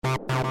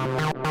Terror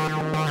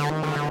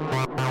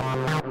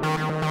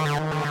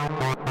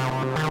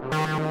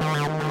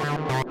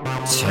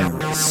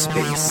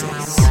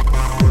Spaces.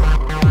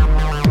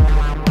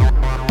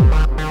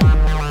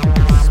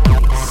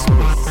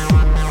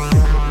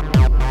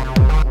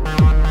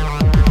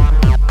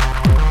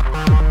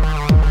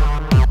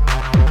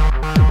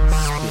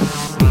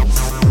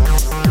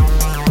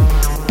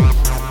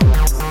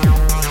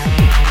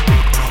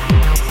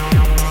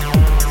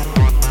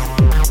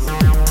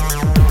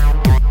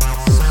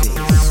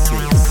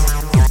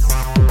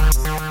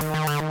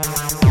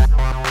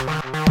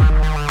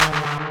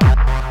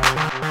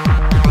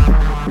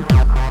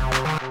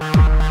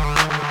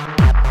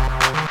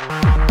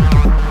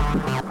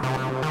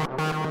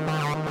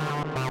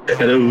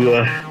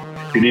 Hello,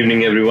 good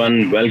evening,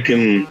 everyone.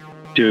 Welcome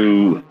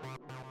to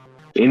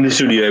In the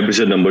Studio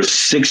episode number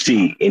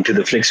 60 into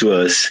the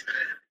Flixverse,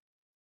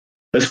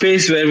 a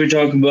space where we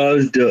talk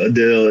about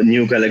the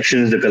new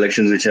collections, the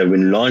collections which have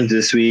been launched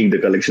this week, the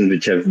collections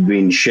which have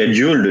been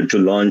scheduled to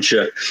launch,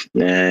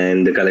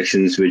 and the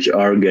collections which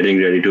are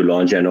getting ready to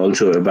launch, and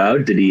also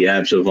about the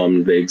apps of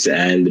OmniFlix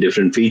and the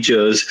different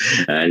features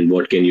and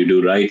what can you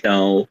do right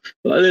now.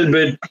 A little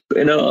bit,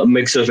 a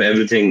mix of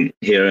everything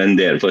here and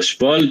there. First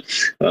of all,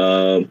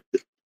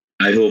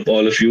 I hope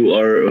all of you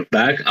are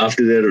back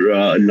after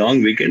their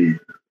long weekend,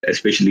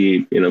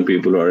 especially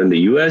people who are in the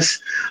US,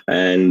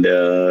 and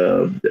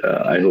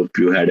I hope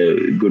you had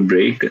a good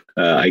break.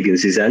 I can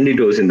see Sandy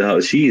Toes in the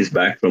house. She is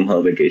back from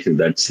her vacation.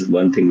 That's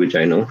one thing which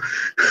I know.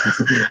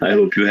 I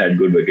hope you had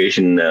good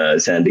vacation,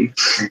 Sandy,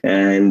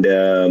 and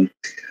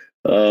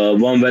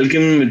warm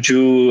welcome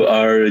to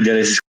our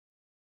Genesis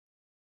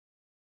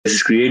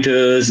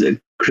creators,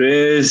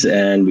 Chris,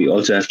 and we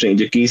also have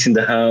Stranger Keys in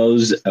the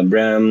house,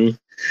 Abram,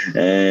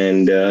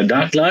 and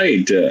Dark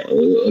Light,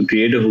 a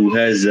creator who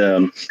has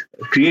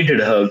created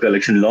her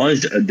collection,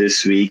 launched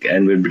this week,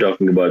 and we'll be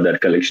talking about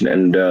that collection.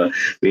 And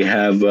we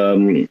have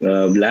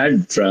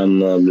Vlad from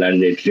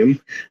Vlad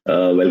Atrium.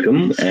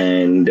 Welcome,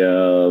 and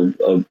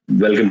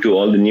welcome to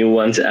all the new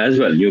ones as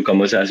well,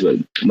 newcomers as well.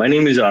 My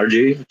name is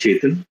RJ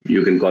Chetan.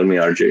 You can call me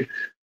RJ.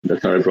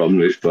 That's not a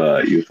problem if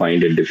you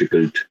find it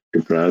difficult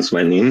to pronounce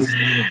my name.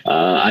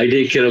 I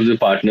take care of the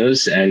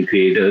partners and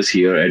creators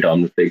here at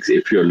OmniFlix.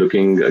 If you're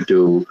looking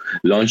to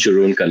launch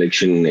your own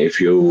collection,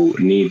 if you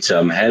need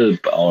some help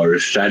or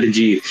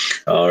strategy,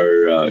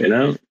 or a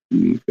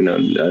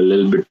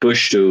little bit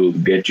push to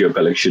get your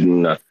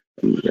collection.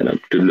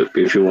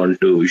 If you want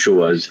to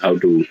show us how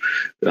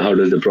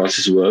does the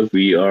process work,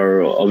 we are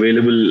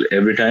available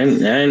every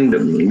time, and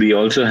we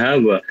also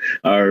have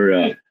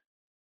our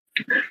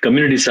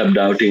community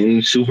sub-DAO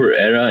team, Super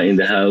Era in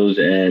the house,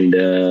 and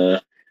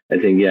I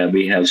think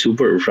we have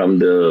Super from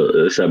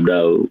the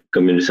sub-DAO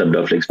community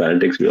sub-DAO Flix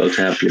Fanatics. We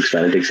also have Flix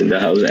Fanatics in the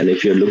house, and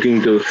if you're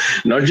looking to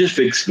not just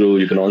Flix Grow,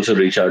 you can also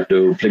reach out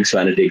to Flix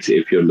Fanatics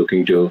if you're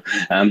looking to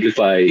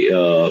amplify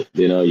your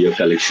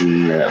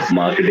collection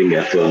marketing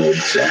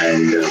efforts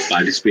and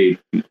participate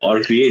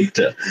or create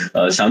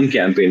some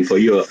campaign for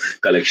your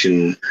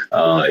collection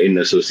in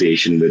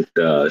association with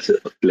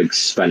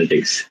Flix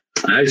Fanatics.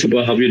 Hi,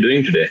 Super. How are you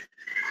doing today?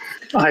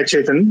 Hi,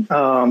 Chetan.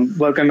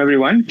 Welcome,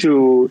 everyone,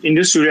 to In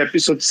the Studio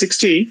episode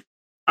 60.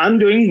 I'm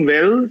doing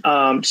well.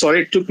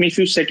 Sorry, it took me a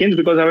few seconds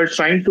because I was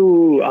trying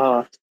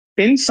to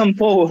pin some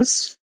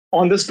posts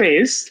on the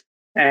space.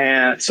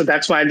 So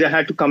that's why I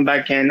had to come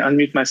back and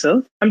unmute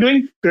myself. I'm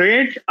doing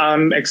great.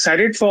 I'm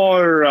excited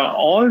for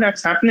all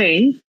that's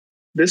happening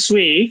this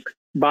week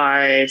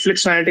by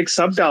Flix Fanatics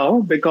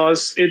sub-DAO,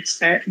 because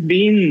it's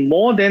been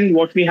more than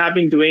what we have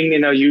been doing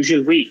in a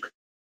usual week.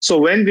 So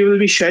when we will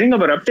be sharing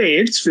our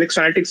updates, Flix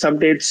Fanatics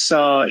updates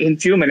in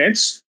few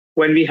minutes,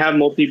 when we have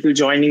more people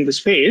joining the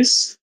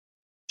space,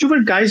 you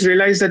will guys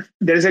realize that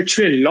there is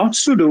actually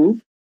lots to do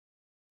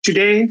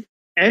today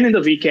and in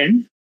the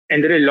weekend.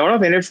 And there are a lot of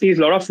NFTs,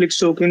 a lot of Flix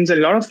tokens, a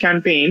lot of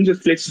campaigns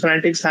that Flix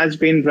Fanatics has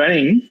been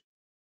running,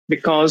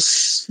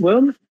 because,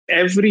 well,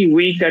 every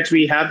week that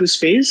we have the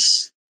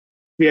space,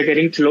 we are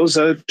getting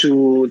closer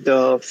to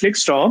the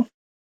Flix drop.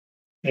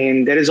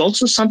 And there is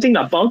also something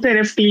about the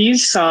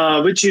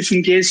NFTs, which, if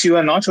in case you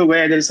are not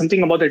aware, there is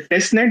something about the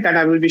testnet that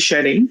I will be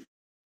sharing.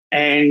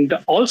 And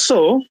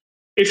also,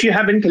 if you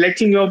have been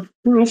collecting your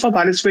proof of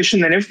participation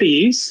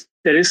NFTs,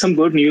 there is some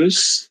good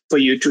news for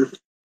you too.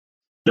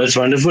 That's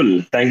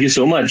wonderful. Thank you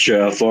so much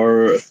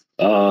for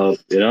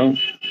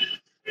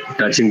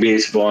touching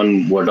base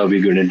upon what are we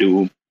going to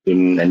do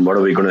and what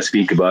are we going to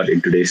speak about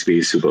in today's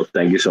space. Super.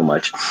 Thank you so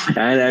much.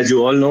 And as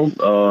you all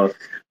know,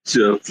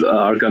 so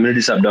our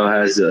community sub-DAO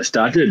has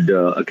started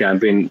a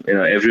campaign.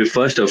 Every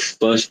first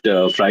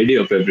Friday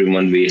of every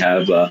month we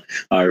have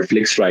our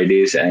Flix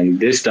Fridays, and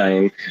this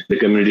time the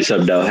community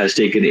sub-DAO has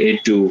taken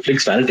it to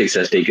Flix Fanatics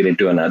has taken it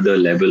to another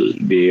level.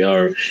 They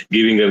are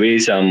giving away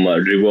some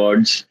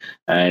rewards,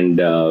 and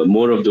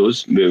more of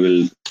those. We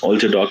will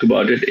also talk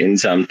about it in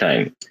some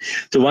time.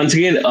 So once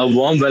again, a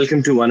warm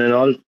welcome to one and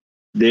all.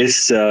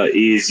 This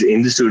is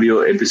In the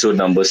Studio episode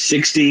number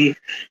 60.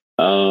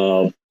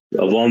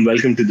 a warm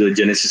welcome to the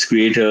Genesis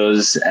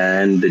creators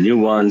and the new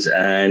ones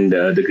and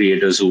the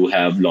creators who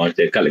have launched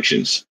their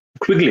collections.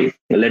 Quickly,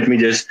 let me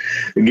just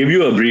give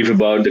you a brief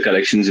about the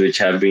collections which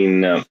have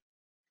been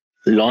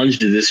launched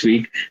this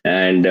week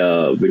and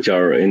which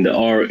are in the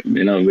or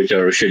which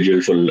are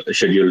scheduled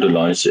to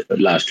launch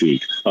last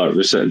week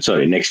or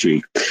sorry next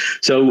week.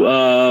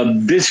 So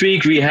this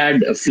week we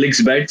had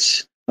Flix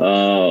Bets. We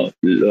have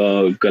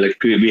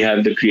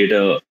the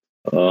creator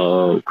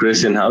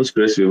Chris in house.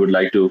 Chris, we would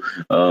like to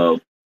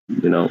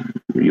you know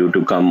you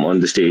to come on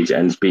the stage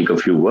and speak a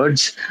few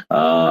words.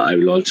 I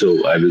will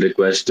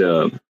request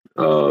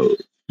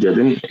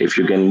Jatin, if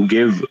you can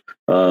give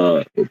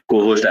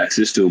co-host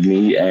access to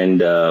me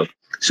and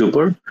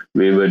Super.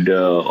 We would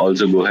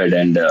also go ahead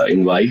and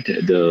invite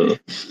the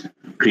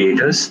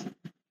creators.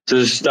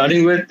 So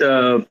starting with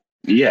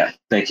yeah,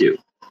 thank you.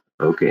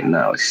 Okay,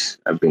 now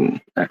I've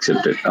been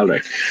accepted. All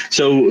right.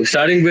 So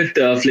starting with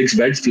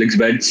FlixBets.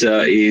 FlixBets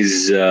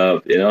is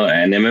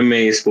an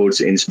MMA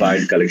sports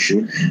inspired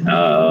collection.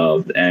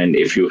 And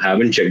if you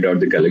haven't checked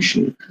out the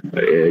collection,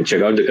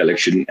 check out the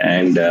collection.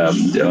 And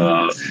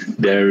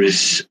there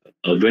is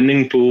a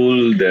winning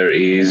pool. There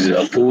is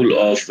a pool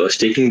of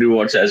staking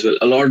rewards as well.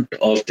 A lot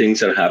of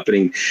things are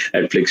happening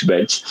at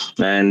FlixBets.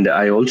 And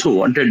I also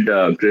wanted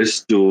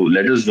Chris to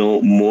let us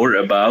know more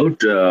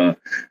about the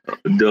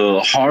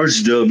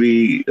horse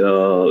derby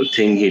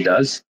thing he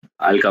does.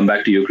 I'll come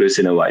back to you, Chris,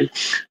 in a while.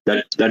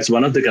 That's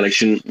one of the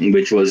collection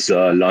which was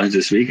launched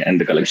this week, and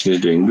the collection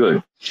is doing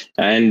good.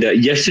 And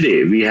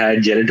yesterday we had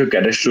Gelato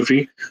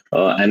Catastrophe,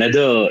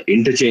 another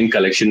interchain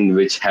collection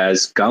which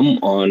has come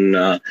on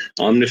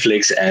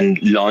OmniFlix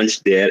and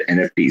launched their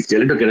NFTs.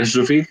 Gelato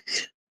Catastrophe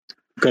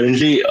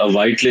currently a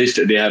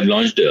whitelist they have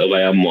launched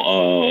via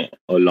a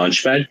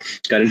launchpad.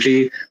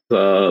 Currently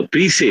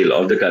pre-sale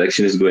of the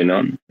collection is going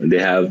on. They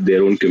have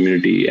their own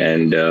community,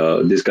 and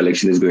this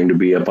collection is going to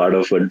be a part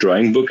of a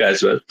drawing book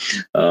as well.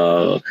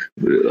 uh,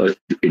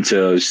 it's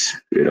a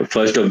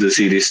first of the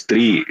series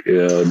 3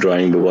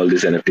 drawing book. All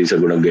these NFTs are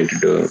going to get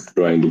into a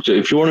drawing book. So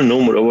if you want to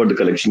know more about the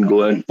collection,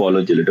 go and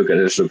follow Gelato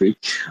Catastrophe.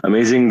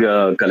 Amazing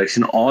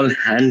collection, all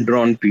hand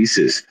drawn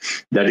pieces.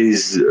 That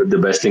is the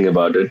best thing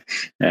about it,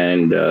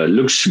 and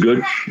looks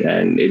good.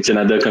 And it's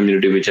another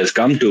community which has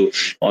come to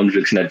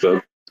OmniFlix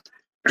Network,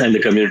 and the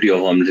community of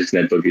OmniFlix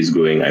Network is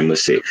growing, I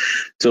must say.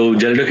 So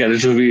Gelato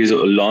Catastrophe is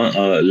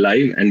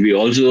live, and we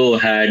also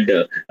had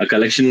a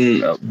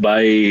collection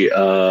by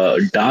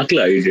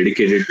Darklight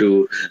dedicated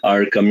to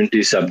our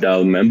community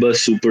sub-DAO member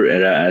Super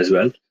Era as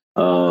well.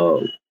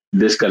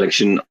 This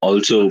collection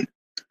also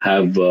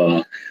have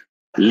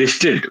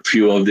listed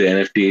few of the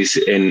NFTs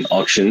in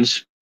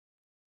auctions.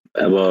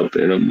 About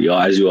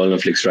as you all know,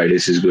 Flix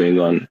Fridays is going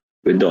on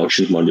with the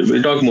auctions module.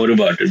 We'll talk more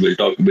about it. We'll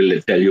tell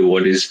you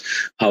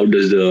how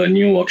does the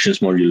new auctions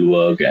module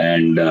work,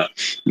 and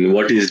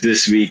what is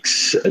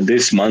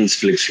this month's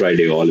Flix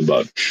Friday all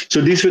about.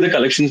 So these were the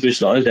collections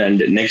which launched,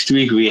 and next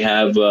week we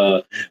have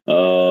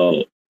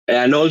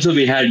and also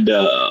we had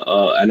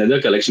another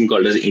collection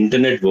called as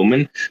Internet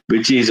Woman,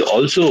 which is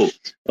also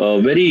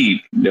a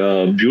very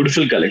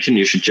beautiful collection.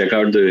 You should check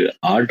out the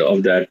art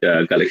of that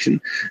collection,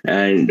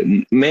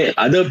 and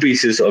other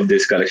pieces of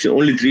this collection.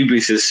 Only 3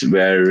 pieces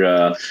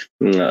were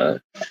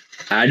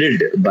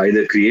added by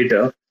the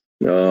creator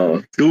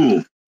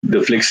to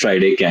the Flix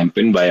Friday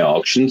campaign by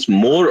auctions.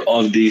 More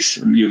of these,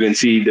 you can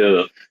see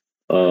the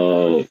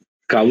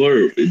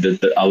cover,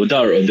 the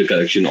avatar of the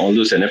collection. All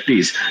those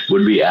NFTs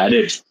would be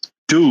added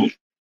to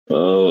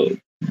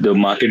the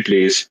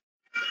marketplace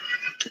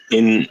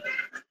in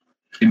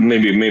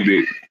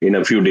maybe in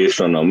a few days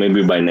from now,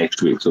 maybe by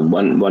next week. So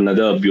one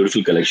other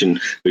beautiful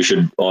collection we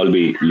should all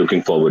be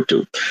looking forward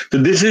to. So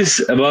this is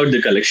about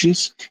the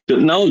collections. So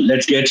now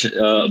let's get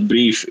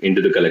brief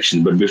into the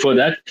collection. But before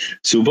that,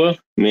 Super,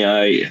 may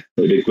I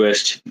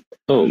request?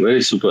 Oh, where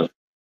is Super?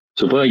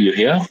 Super, are you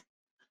here?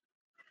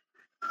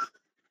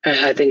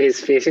 I think he's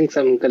facing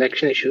some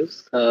connection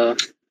issues.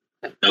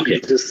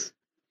 Okay.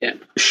 Yeah.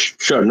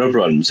 Sure, no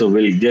problem. So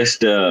we'll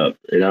just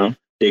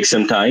take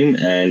some time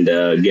and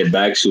get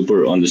back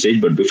Super on the stage.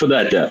 But before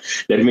that,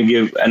 let me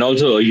give, and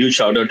also a huge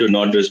shout out to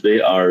Nordress Bay,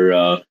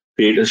 our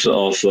creators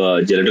of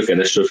Gelato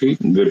Catastrophe.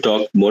 We'll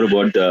talk more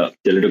about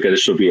Gelato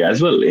Catastrophe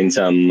as well in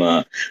some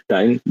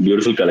time.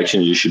 Beautiful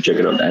collection. You should check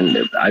it out.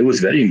 And I was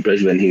very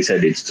impressed when he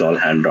said it's all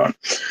hand drawn.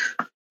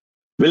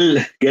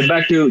 We'll get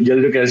back to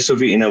Gelato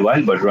Catastrophe in a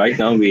while, but right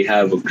now we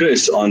have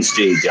Chris on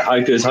stage.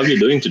 Hi, Chris. How are you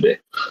doing today?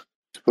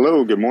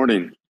 Hello. Good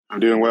morning. I'm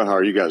doing well. How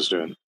are you guys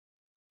doing?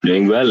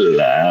 Doing well.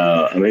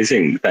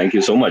 Amazing. Thank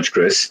you so much,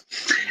 Chris.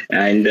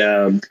 And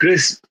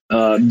Chris,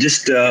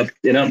 this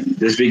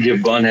week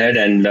you've gone ahead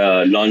and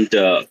launched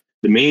the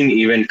main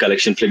event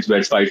collection,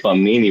 FlixBets Fight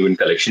Farm main event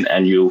collection.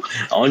 And you,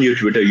 on your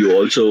Twitter, you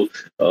also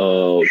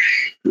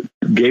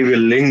gave a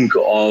link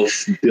of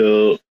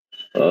the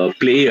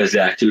players,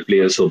 the actual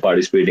players who are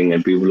participating,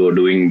 and people who are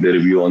doing the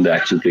review on the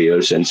actual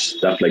players and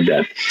stuff like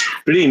that.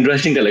 Pretty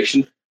interesting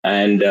collection.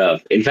 And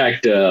in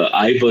fact,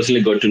 I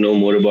personally got to know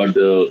more about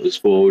the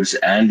sports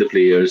and the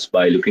players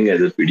by looking at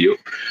this video.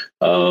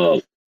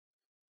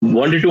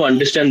 wanted to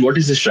understand what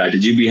is the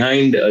strategy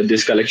behind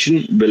this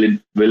collection.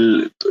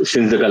 Will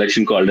since the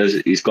collection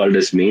is called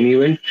as main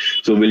event,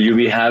 so will you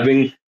be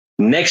having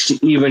next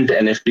event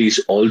NFTs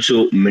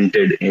also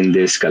minted in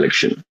this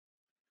collection?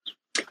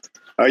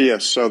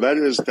 Yes, so that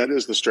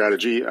is the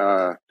strategy.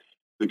 The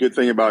good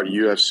thing about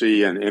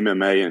UFC and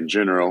MMA in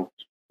general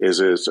is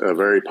it's a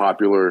very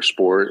popular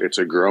sport. It's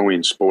a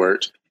growing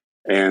sport,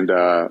 and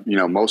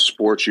most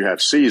sports you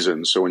have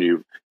seasons. So when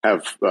you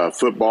have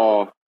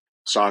football,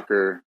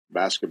 soccer,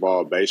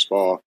 basketball,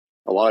 baseball,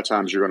 a lot of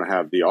times you're going to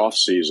have the off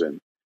season.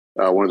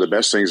 One of the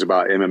best things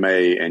about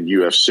MMA and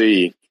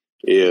UFC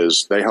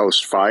is they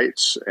host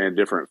fights and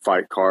different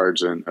fight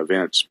cards and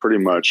events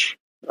pretty much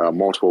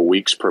multiple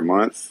weeks per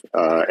month,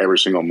 every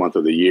single month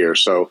of the year.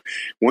 So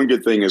one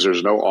good thing is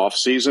there's no off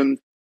season.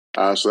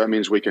 So that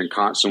means we can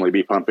constantly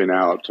be pumping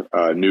out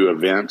new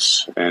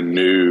events and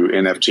new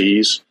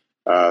NFTs.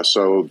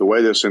 So the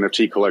way this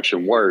NFT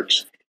collection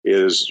works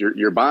is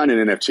you're buying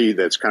an NFT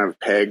that's kind of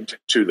pegged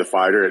to the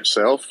fighter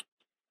itself.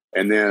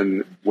 And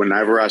then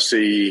whenever I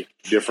see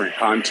different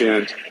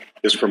content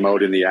is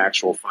promoting the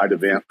actual fight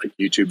event, like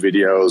YouTube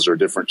videos or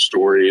different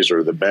stories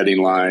or the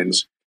betting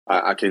lines,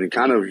 I can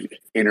kind of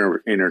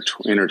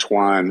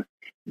intertwine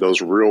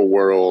those real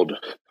world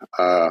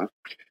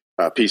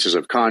pieces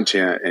of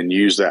content and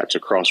use that to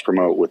cross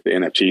promote with the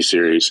NFT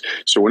series.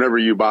 So whenever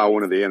you buy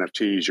one of the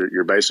NFTs,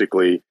 you're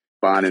basically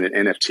buying an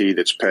NFT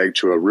that's pegged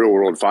to a real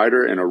world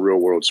fighter and a real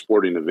world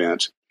sporting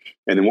event.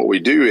 And then what we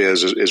do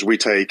is we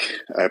take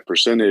a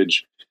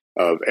percentage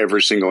of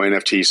every single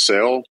NFT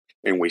sale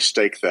and we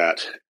stake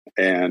that.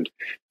 And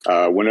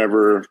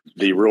whenever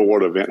the real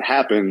world event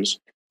happens,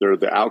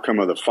 the outcome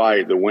of the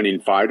fight, the winning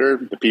fighter,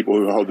 the people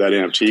who hold that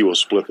NFT will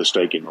split the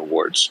staking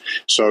rewards.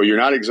 So you're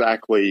not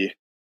exactly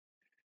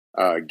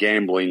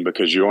gambling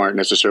because you aren't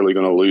necessarily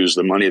going to lose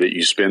the money that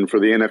you spend for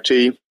the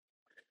NFT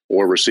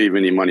or receive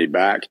any money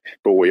back.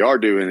 But what we are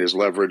doing is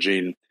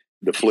leveraging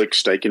the Flix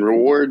staking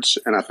rewards.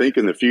 And I think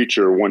in the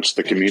future, once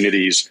the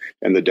communities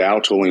and the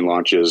DAO tooling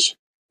launches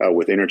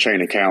with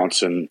interchain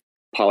accounts and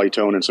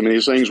Polytone and some of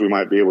these things, we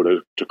might be able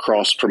to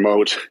cross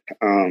promote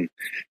and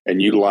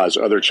utilize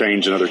other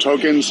chains and other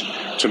tokens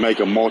to make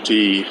a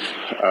multi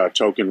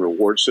token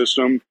reward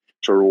system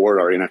to reward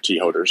our NFT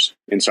holders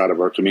inside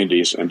of our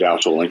communities and DAO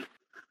tooling.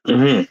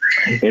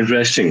 Mm-hmm.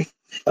 Interesting.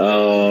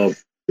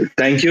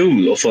 Thank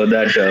you for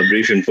that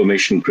brief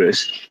information,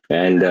 Chris.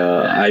 And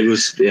I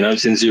was,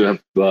 since you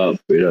have,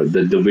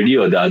 the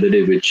video the other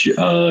day, which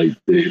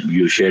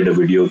you shared a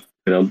video,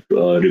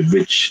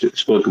 which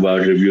spoke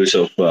about reviews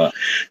of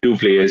two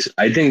players.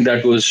 I think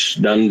that was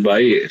done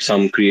by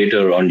some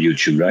creator on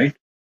YouTube, right?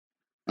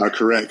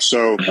 Correct.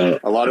 So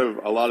a lot of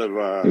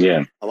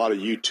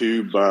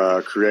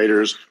YouTube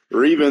creators,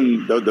 or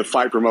even the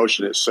fight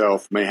promotion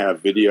itself, may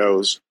have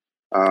videos.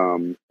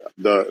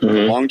 The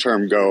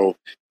long-term goal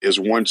is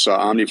once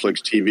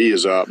OmniFlix TV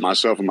is up,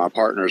 myself and my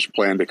partners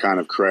plan to kind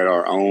of create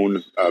our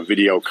own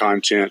video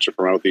content to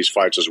promote these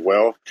fights as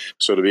well.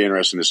 So it'll be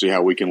interesting to see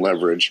how we can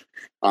leverage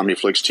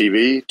OmniFlix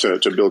TV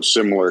to build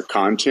similar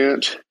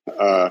content.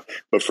 But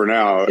for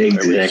now,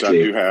 exactly. At least I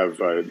do have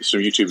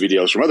some YouTube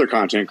videos from other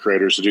content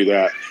creators to do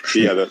that.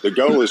 Yeah, the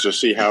goal is to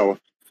see how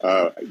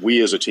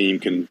we as a team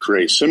can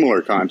create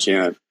similar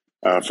content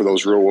for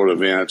those real world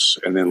events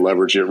and then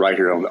leverage it right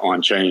here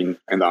on chain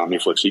and the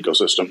OmniFlix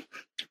ecosystem.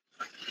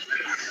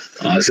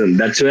 Awesome.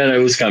 That's where I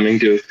was coming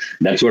to.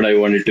 That's what I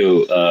wanted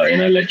to,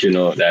 let you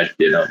know that,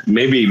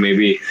 maybe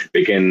we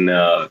can,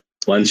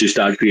 once you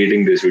start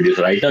creating these videos,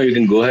 right now you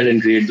can go ahead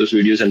and create those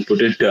videos and put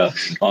it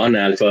on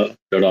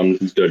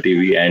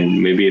alpha.omniflix.tv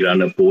and maybe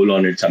run a poll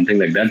on it, something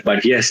like that.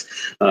 But yes,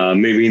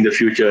 maybe in the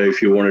future,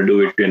 if you want to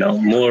do it,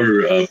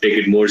 more, take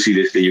it more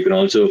seriously, you can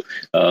also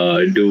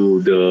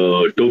do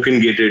the token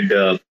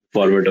gated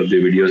format of the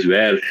videos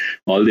where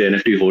all the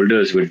NFT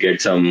holders would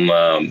get some,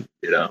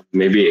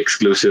 maybe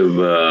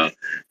exclusive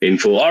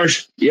info. Or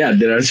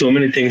there are so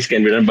many things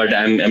can be done. But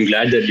I'm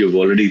glad that you've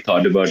already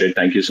thought about it.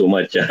 Thank you so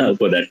much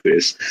for that,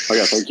 Chris. Oh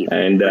yeah, thank you.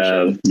 And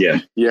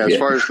as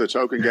far as the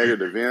token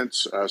gated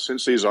events,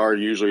 since these are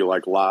usually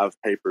like live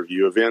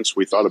pay-per-view events,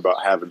 we thought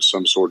about having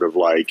some sort of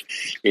like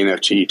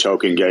NFT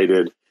token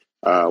gated.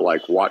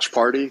 Like watch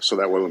party, so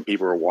that way when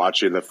people are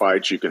watching the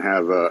fights, you can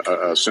have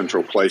a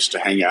central place to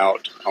hang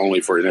out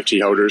only for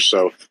NFT holders.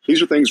 So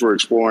these are things we're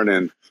exploring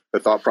and the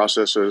thought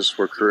processes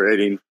we're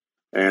creating,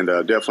 and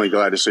definitely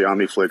glad to see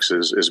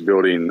OmniFlix is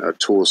building a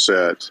tool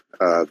set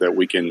that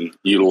we can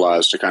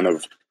utilize to kind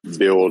of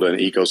build an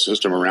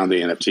ecosystem around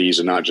the NFTs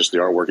and not just the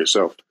artwork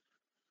itself.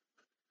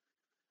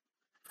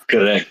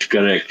 Correct.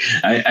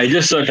 I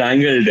just saw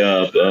Tangled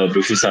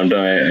before some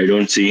time. I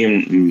don't see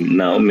him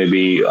now.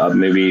 Maybe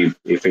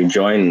if he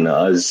join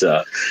us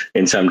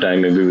in some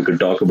time, maybe we could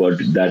talk about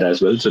that as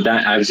well. So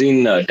I've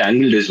seen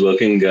Tangled is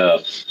working,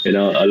 a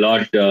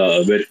lot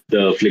with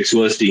the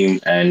Flixverse team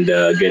and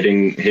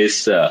getting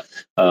his,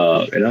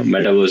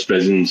 metaverse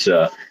presence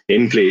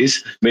in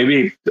place.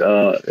 Maybe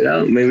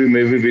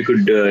we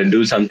could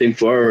do something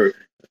for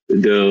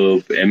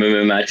the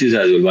MMA matches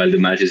as well while the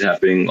match is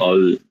happening.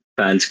 All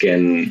fans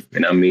can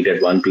meet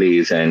at one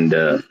place and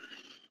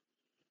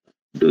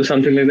do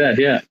something like that.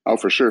 Yeah. Oh,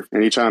 for sure.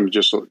 Anytime,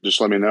 just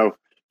let me know.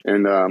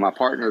 And my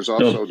partner is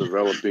also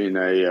developing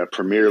a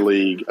Premier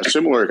League, a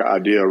similar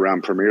idea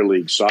around Premier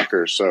League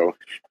soccer. So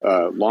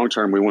long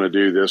term, we want to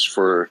do this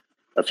for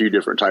a few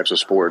different types of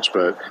sports.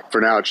 But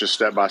for now, it's just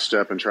step by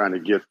step and trying to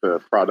get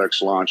the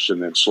products launched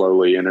and then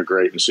slowly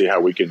integrate and see how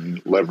we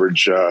can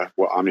leverage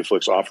what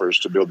OmniFlix offers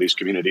to build these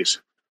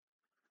communities.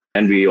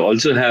 And we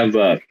also have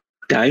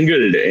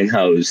Tangled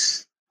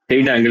in-house.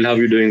 Hey, Tangled, how are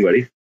you doing,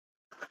 buddy?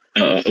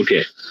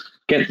 Okay.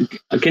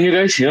 Can you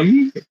guys hear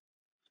me?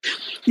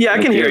 Yeah, I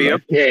can hear you.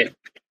 Yeah.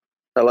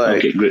 Hello.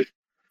 Okay, good.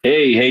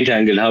 Hey,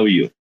 Tangled, how are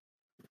you?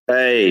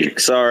 Hey,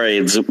 sorry,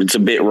 it's a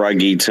bit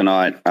ruggy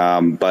tonight,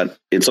 but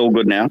it's all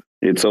good now.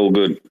 It's all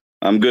good.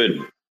 I'm good.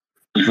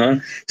 Uh-huh.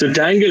 So,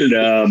 Tangled,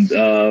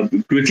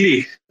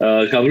 quickly,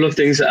 a couple of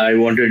things I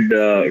wanted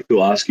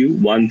to ask you.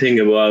 One thing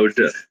about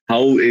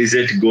how is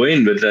it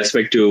going with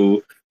respect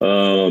to,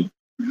 the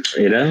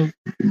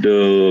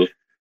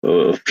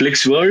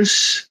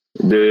Flixverse,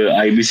 the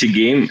IBC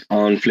game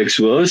on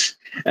Flixverse,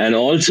 and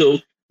also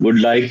would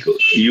like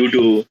you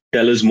to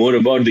tell us more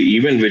about the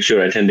event which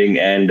you're attending.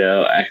 And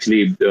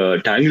actually,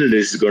 Tangled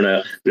is going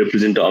to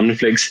represent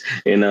OmniFlix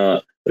in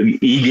a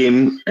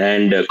e-game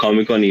and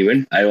Comic-Con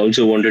event. I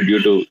also wanted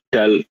you to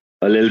tell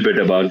a little bit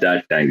about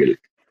that, Tangled.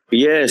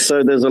 Yeah,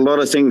 so there's a lot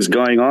of things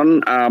going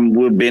on.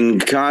 We've been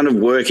kind of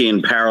working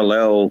in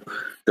parallel.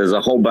 There's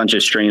a whole bunch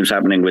of streams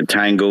happening with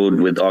Tangled,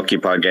 with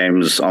Occupy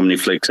Games,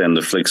 OmniFlix, and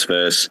the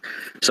Flixverse.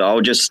 So I'll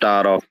just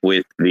start off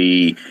with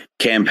the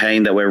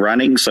campaign that we're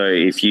running. So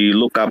if you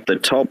look up the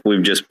top,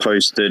 we've just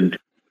posted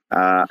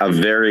a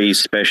very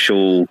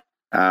special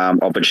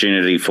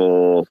opportunity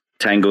for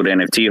Tangled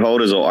NFT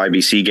holders or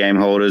IBC game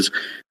holders.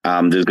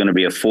 There's going to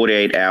be a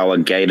 48-hour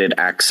gated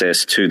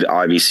access to the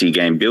IBC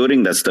game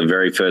building. That's the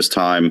very first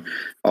time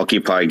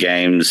Occupy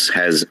Games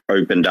has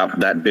opened up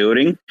that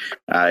building.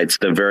 It's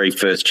the very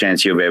first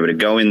chance you'll be able to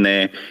go in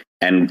there,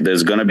 and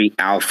there's going to be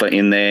alpha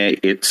in there.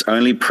 It's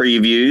only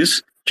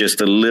previews,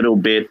 just a little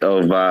bit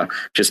of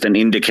just an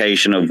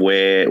indication of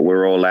where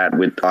we're all at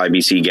with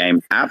IBC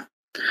game app.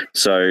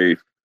 So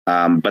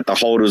but the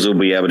holders will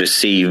be able to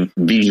see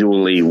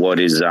visually what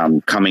is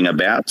coming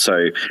about.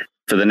 So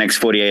for the next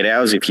 48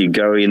 hours, if you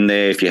go in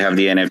there, if you have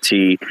the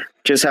NFT,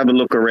 just have a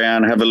look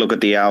around, have a look at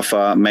the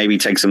alpha, maybe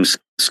take some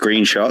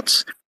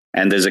screenshots.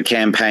 And there's a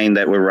campaign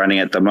that we're running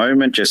at the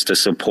moment just to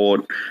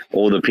support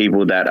all the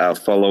people that are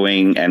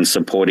following and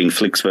supporting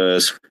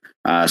Flixverse,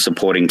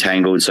 supporting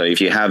Tangled. So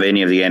if you have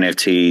any of the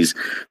NFTs,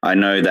 I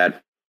know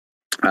that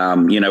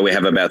we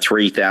have about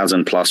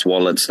 3,000 plus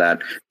wallets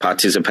that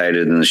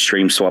participated in the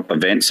Stream Swap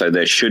event. So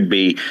there should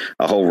be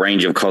a whole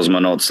range of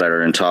cosmonauts that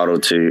are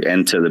entitled to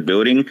enter the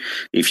building.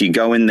 If you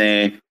go in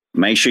there,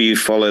 make sure you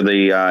follow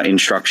the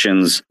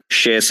instructions,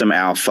 share some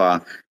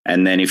alpha.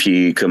 And then if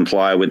you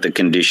comply with the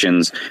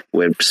conditions,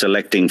 we're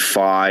selecting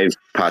 5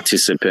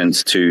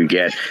 participants to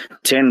get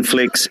 10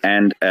 Flix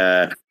and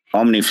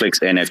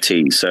OmniFlix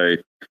NFT. So,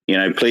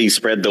 please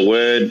spread the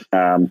word.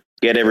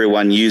 Get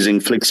everyone using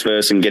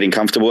Flixverse and getting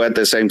comfortable. At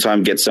the same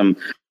time, get some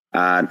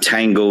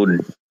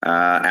Tangled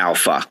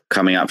alpha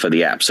coming up for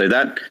the app. So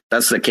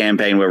that's the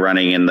campaign we're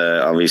running in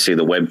obviously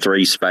the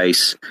Web3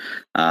 space.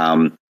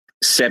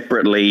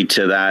 Separately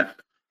to that,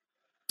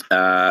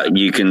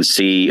 you can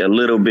see a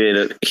little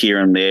bit here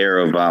and there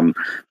of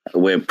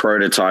we're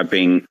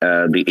prototyping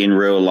the in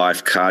real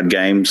life card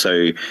game.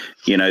 So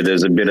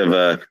there's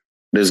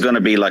going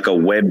to be like a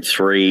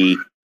Web3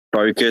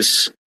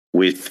 focus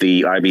with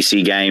the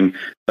IBC game,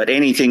 but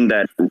anything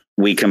that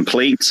we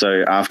complete,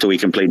 so after we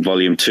complete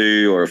volume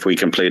 2 or if we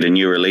complete a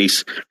new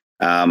release,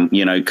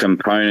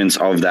 components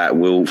of that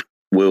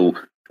will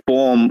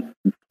form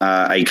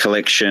a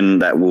collection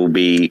that will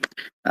be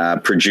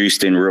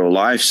produced in real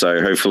life.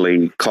 So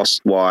hopefully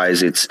cost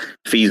wise, it's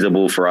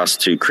feasible for us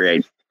to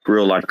create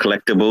real life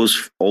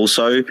collectibles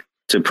also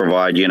to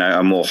provide,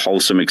 a more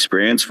wholesome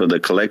experience for the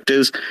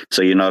collectors.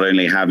 So you not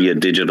only have your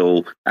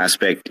digital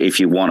aspect,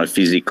 if you want a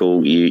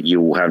physical, you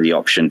will have the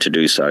option to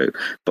do so.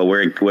 But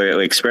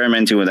we're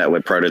experimenting with that. We're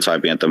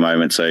prototyping at the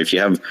moment. So if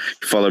you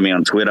follow me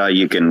on Twitter,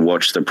 you can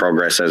watch the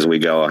progress as we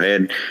go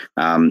ahead.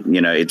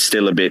 It's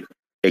still a bit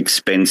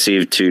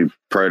expensive to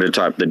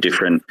prototype the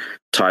different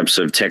types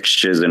of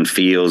textures and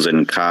feels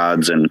and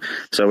cards. And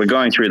so we're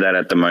going through that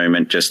at the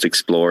moment, just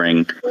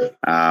exploring.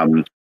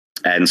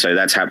 And so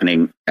that's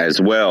happening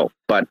as well.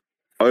 But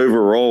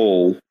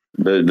overall,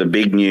 the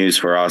big news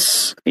for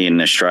us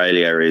in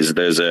Australia is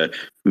there's a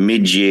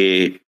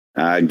mid-year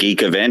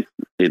geek event.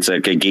 It's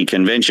like a geek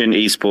convention,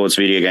 esports,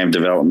 video game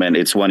development.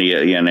 It's one of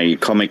your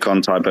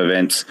Comic-Con type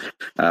events.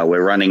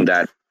 We're running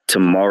that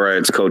tomorrow.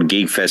 It's called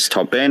Geek Fest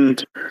Top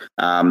End.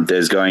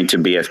 There's going to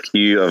be a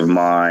few of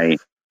my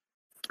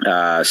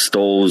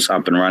stalls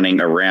up and running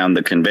around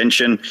the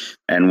convention,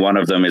 and one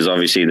of them is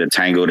obviously the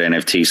Tangled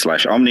NFT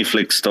 /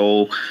 OmniFlix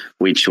stall,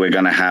 which we're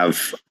going to have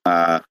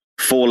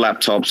 4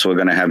 laptops, we're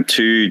going to have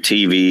 2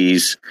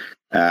 TVs,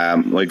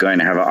 we're going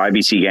to have an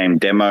IBC game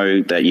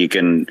demo that you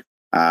can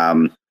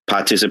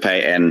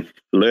participate and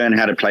learn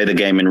how to play the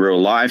game in real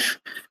life.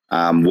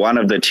 One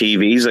of the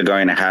TVs are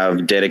going to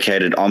have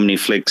dedicated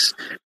OmniFlix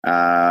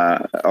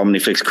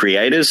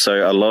creators.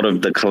 So a lot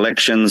of the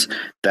collections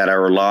that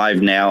are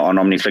live now on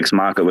OmniFlix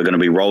Market, we're going to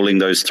be rolling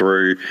those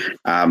through.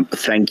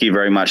 Thank you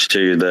very much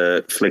to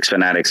the Flix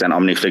Fanatics and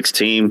OmniFlix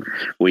team.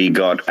 We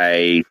got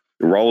a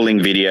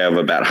rolling video of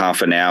about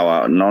half an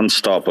hour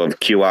non-stop of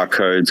QR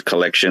codes,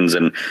 collections,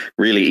 and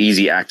really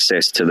easy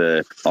access to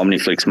the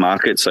OmniFlix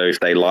Market. So if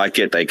they like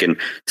it, they can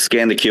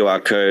scan the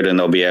QR code and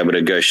they'll be able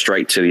to go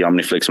straight to the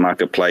OmniFlix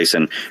Marketplace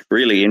and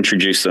really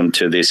introduce them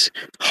to this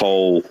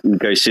whole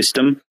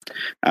ecosystem.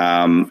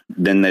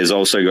 Then there's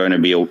also going to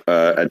be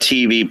a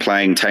TV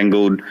playing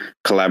Tangled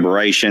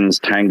collaborations,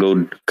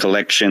 Tangled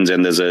collections,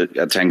 and there's a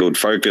Tangled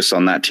focus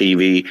on that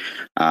TV.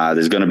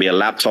 There's going to be a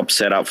laptop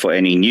set up for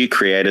any new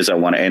creators that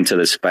want to enter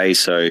the space.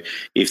 So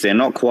if they're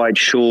not quite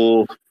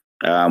sure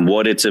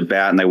what it's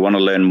about and they want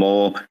to learn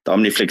more, the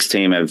OmniFlix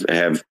team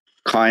have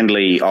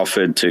kindly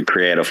offered to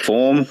create a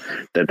form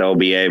that they'll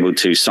be able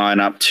to sign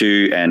up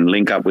to and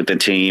link up with the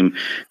team.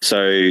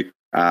 So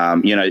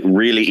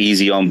really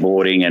easy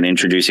onboarding and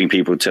introducing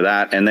people to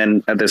that. And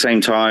then at the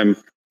same time,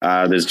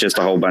 there's just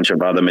a whole bunch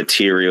of other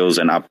materials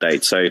and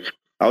updates. So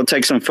I'll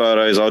take some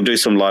photos. I'll do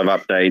some live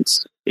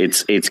updates.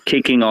 It's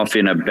kicking off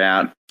in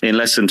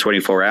less than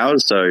 24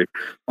 hours. So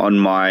on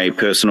my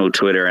personal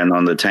Twitter and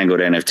on the Tangled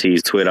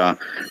NFTs Twitter,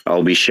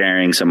 I'll be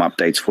sharing some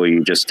updates for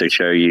you just to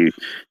show you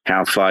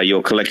how far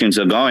your collections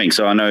are going.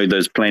 So I know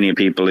there's plenty of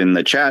people in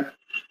the chat,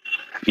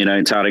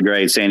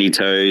 Tardigrade, Sandy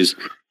Toes.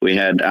 We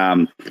had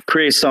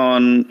Chris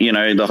on,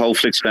 the whole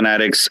Flix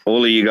Fanatics,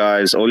 all of you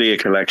guys, all of your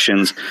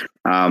collections.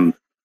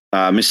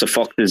 Mr.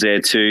 Fox is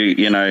there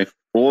too,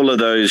 all of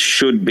those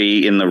should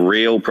be in the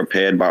reel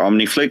prepared by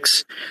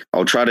OmniFlix.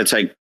 I'll try to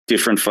take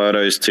different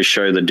photos to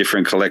show the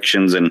different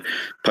collections and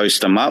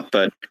post them up.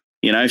 But,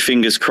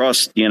 fingers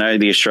crossed,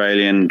 the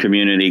Australian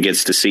community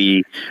gets to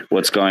see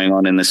what's going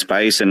on in the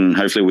space, and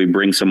hopefully we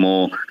bring some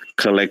more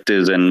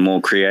collectors and more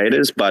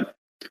creators. But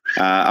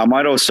I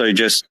might also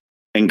just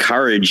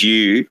encourage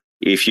you,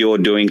 if you're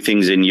doing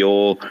things in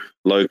your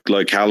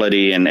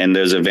locality and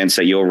there's events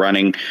that you're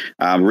running,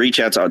 reach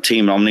out to our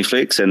team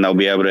OmniFlix and they'll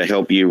be able to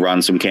help you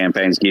run some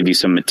campaigns, give you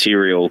some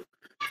material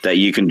that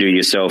you can do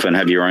yourself and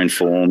have your own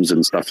forms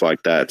and stuff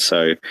like that.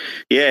 So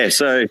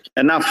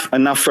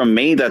enough from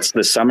me. That's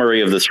the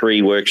summary of the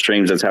 3 work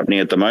streams that's happening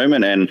at the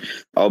moment, and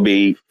I'll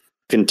be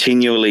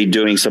continually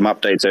doing some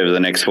updates over the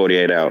next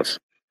 48 hours.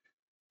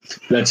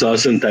 That's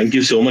awesome. Thank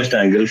you so much,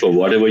 Tangle, for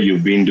whatever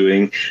you've been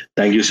doing.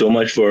 Thank you so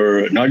much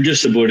for not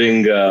just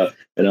supporting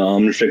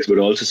OmniFlix, but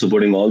also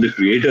supporting all the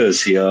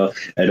creators here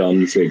at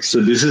OmniFlix.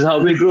 So this is how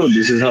we grow.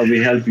 This is how we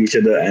help each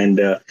other and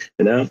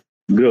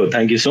grow.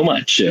 Thank you so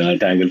much,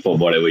 Tangle, for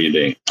whatever you're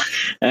doing.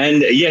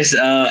 And yes,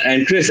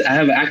 and Chris, I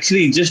have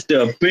actually just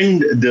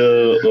pinned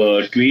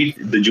the tweet,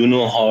 the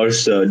Juno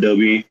Horse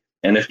Derby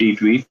NFT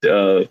tweet,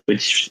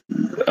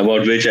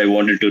 about which I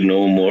wanted to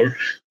know more.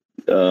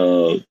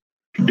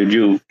 Did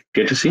you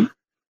get to see?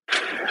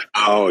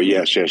 Oh,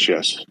 yes.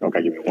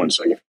 Okay, give me 1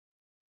 second.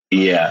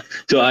 Yeah.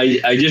 So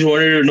I just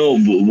wanted to know,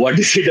 what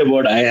is it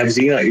about? I have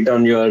seen it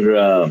on your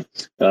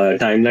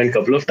timeline a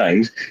couple of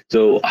times.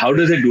 So how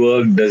does it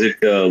work? Does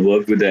it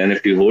work with the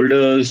NFT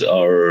holders,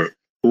 or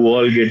who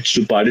all gets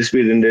to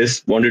participate in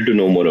this? Wanted to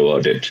know more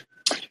about it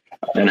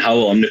and how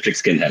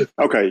OmniFlix can help.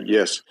 Okay,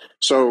 yes.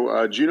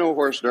 So Juno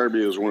Horse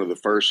Derby was one of the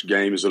first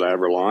games that I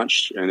ever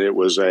launched, and it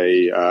was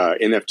a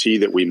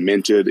NFT that we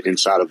minted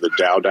inside of the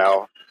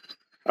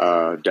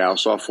DAO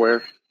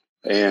software.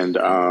 And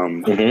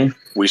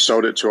we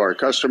sold it to our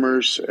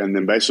customers, and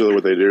then basically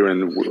what they do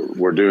and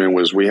we're doing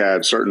was we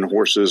had certain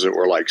horses that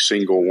were like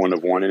single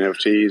one-of-one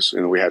NFTs,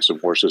 and we had some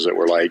horses that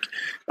were like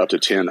up to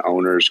 10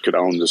 owners could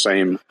own the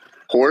same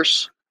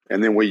horse.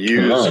 And then we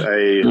use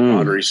a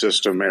lottery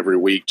system every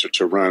week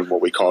to run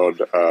what we called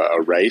a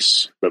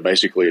race, but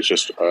basically it's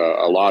just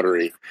a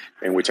lottery,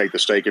 and we take the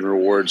stake and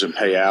rewards and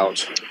pay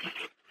out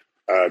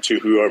to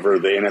whoever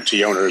the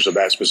NFT owners of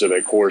that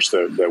specific horse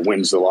that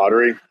wins the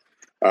lottery.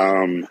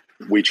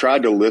 We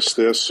tried to list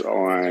this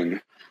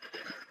on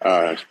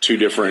 2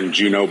 different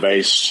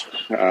Juno-based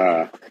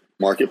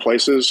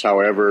marketplaces.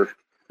 However,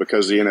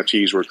 because the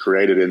NFTs were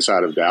created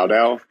inside of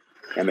DAO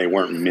and they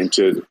weren't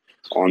minted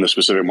on the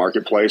specific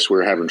marketplace, we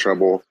were having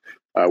trouble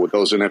with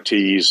those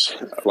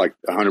NFTs, like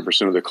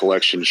 100% of the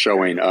collection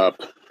showing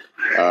up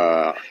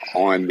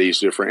on these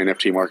different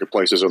NFT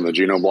marketplaces on the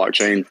Juno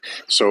blockchain.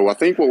 So I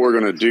think what we're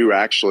going to do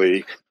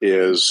actually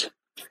is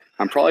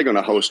I'm probably going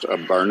to host a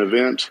burn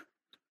event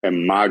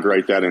and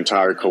migrate that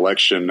entire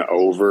collection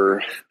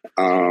over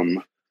to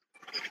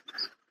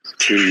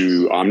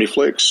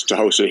OmniFlix to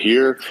host it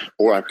here,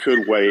 or I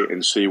could wait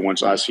and see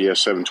once ICS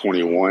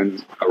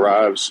 721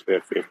 arrives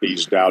if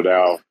these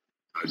DAO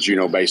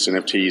Juno-based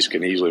NFTs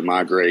can easily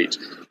migrate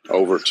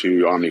over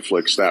to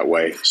OmniFlix that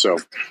way. So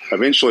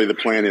eventually the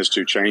plan is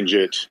to change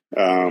it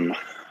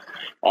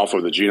off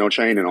of the Juno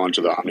chain and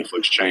onto the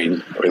OmniFlix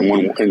chain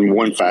in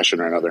one fashion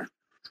or another.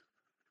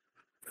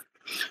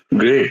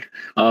 Great.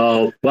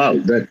 Wow,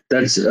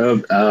 that's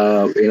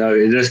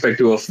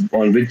irrespective of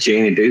on which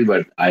chain it is,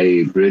 but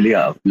I really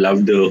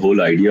love the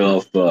whole idea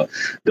of the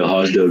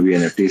horse derby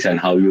NFTs and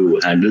how you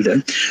handle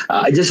them.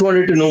 I just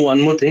wanted to know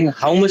one more thing: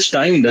 how much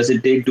time does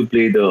it take to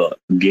play the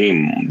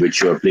game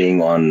which you are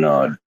playing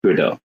on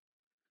Twitter?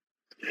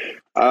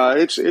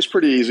 It's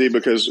pretty easy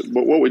because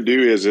what we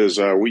do is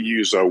we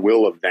use a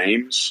wheel of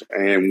names,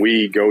 and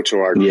we go to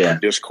our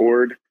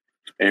Discord,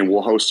 and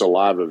we'll host a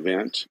live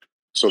event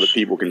so that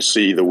people can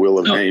see the wheel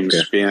of names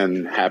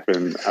spin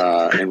happen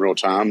in real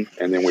time,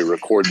 and then we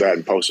record that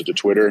and post it to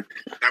Twitter.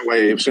 That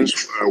way,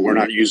 since we're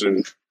not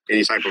using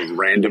any type of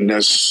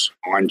randomness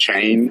on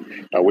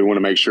chain, we want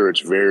to make sure it's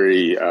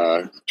very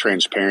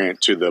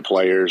transparent to the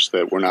players,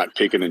 that we're not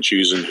picking and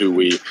choosing who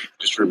we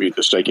distribute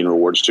the staking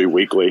rewards to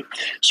weekly.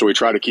 So we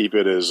try to keep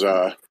it as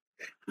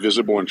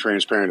visible and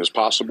transparent as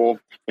possible.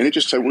 And it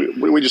just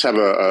we just have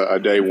a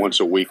day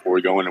once a week where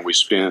we go in and we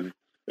spin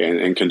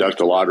and conduct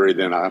the lottery.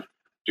 Then I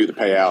do the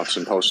payouts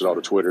and post it all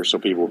to Twitter so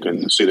people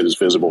can see that it's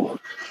visible.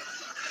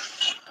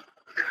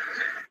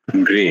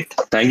 Great.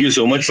 Thank you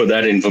so much for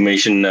that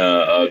information,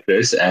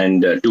 Chris.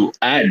 And to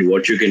add,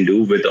 what you can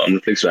do with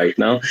OmniFlix right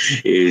now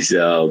is,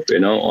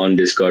 on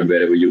Discord,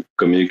 wherever you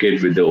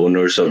communicate with the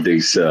owners of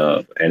these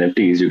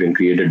NFTs, you can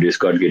create a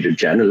Discord gated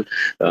channel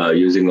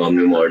using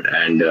OmniMod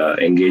and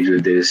engage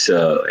with these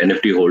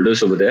NFT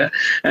holders over there.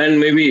 And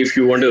maybe if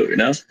you want to,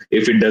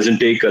 if it doesn't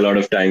take a lot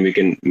of time, we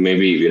can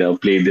maybe,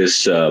 play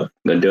this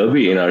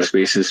derby in our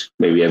spaces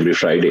maybe every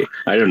Friday.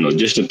 I don't know.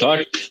 Just a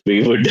thought.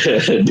 We would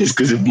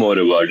discuss more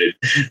about it.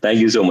 Thank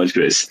you so much,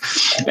 Chris.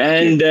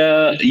 And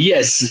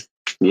yes,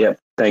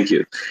 thank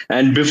you.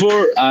 And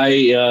before I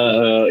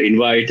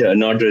invite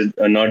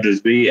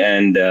Nodrisby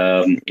and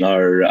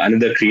our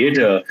another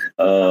creator,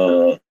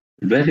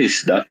 where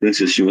is Dark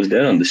Princess? She was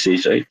there on the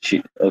stage, right?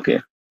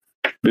 Okay.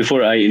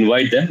 Before I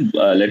invite them,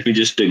 let me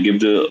just give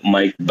the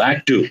mic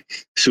back to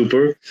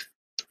Super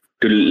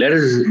to let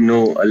us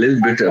know a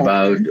little bit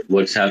about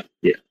what's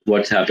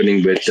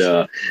happening with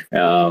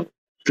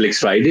Flix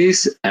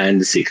Fridays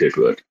and the Secret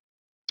Word.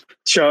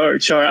 Sure.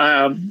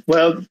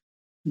 Well,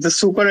 the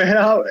Super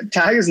Era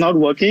tag is not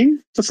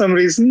working for some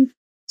reason.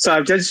 So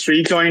I've just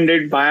rejoined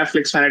it via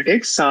Flix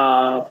Fanatics.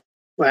 I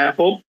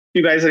hope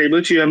you guys are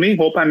able to hear me.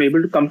 Hope I'm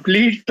able to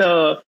complete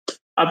the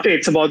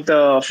updates about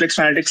the Flix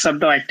Fanatics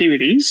sub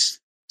activities.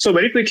 So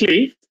very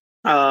quickly,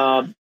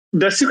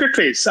 the secret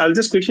phrase. I'll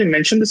just quickly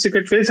mention the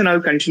secret phrase and I'll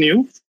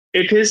continue.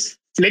 It is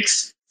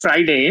Flix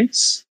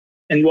Fridays.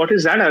 And what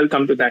is that? I'll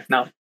come to that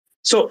now.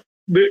 So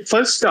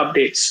first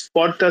updates,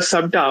 what the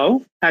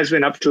sub-DAO has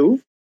been up to.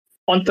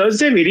 On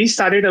Thursday, we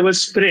restarted our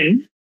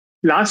sprint.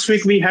 Last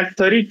week, we had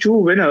 32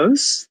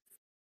 winners.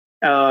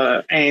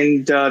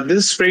 And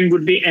this sprint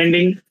would be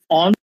ending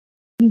on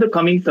the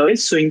coming Thursday.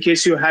 So in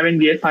case you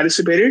haven't yet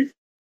participated,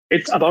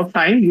 it's about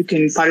time. You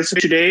can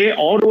participate today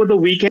or over the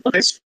weekend.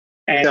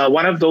 And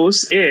one of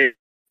those is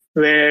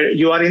where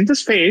you are in the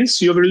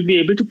space, you will be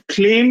able to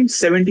claim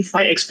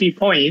 75 XP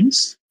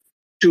points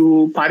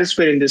to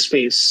participate in this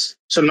space.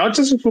 So not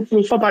just for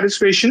proof of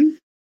participation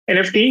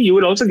NFT, you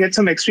will also get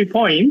some XP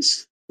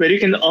points where you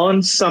can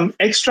earn some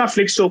extra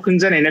Flix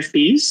tokens and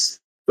NFTs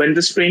when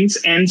the sprint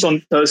ends on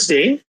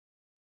Thursday.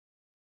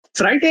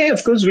 Friday,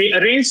 of course, we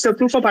arranged the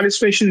proof of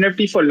participation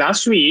NFT for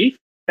last week.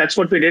 That's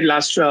what we did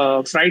last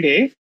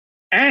Friday.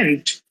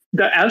 And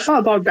the alpha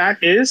about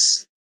that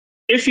is,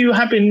 if you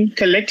have been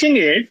collecting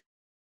it,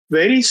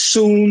 very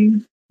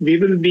soon we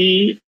will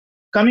be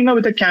coming up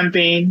with a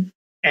campaign,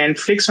 and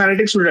Flix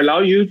Fanatics will allow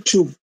you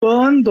to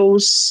burn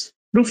those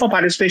proof of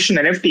participation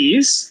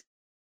NFTs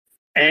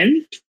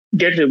and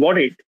get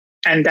rewarded.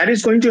 And that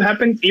is going to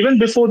happen even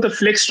before the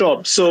Flix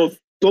drop. So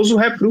those who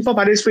have proof of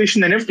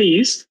participation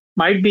NFTs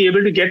might be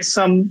able to get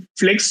some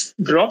Flix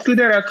drop to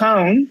their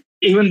account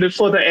even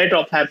before the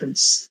airdrop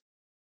happens.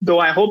 Though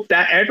I hope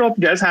that airdrop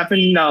does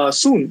happen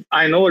soon.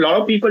 I know a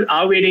lot of people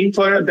are waiting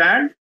for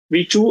that.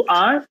 We too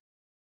are.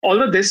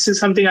 Although this is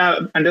something I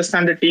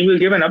understand the team will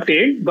give an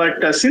update,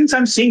 but since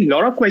I'm seeing a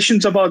lot of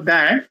questions about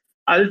that,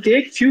 I'll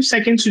take a few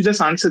seconds to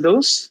just answer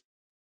those.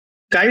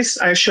 Guys,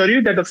 I assure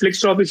you that the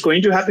Flix drop is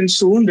going to happen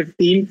soon. The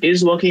team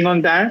is working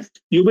on that.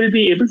 You will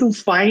be able to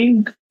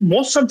find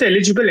most of the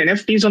eligible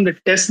NFTs on the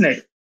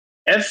testnet,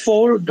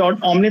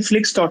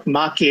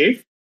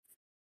 f4.omniflix.market.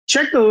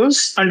 Check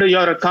those under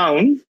your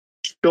account.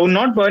 Do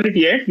not burn it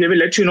yet. We will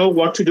let you know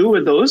what to do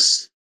with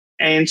those.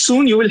 And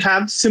soon you will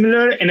have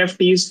similar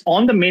NFTs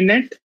on the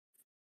mainnet.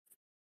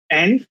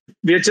 And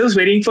we're just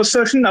waiting for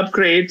certain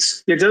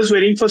upgrades. We're just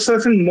waiting for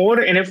certain more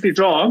NFT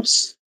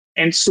drops.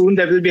 And soon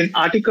there will be an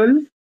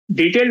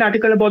detailed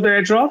article about the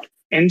airdrop.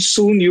 And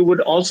soon you would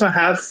also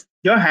have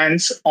your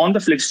hands on the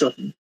Flix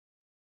token.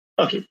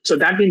 Okay, so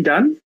that being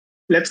done,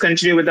 let's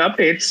continue with the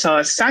updates.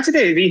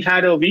 Saturday, we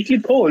had a weekly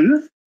poll.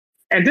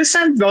 And this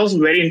time was a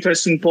very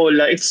interesting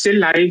poll. It's still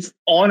live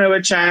on our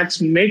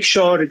chats. Make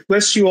sure,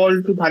 request you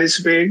all to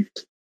participate.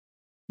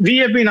 We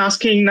have been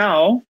asking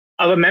now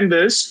our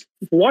members,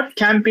 what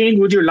campaign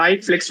would you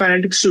like Flix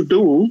Fanatics to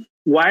do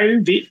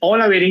while we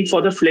all are waiting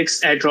for the Flix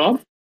airdrop?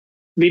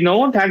 we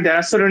know that there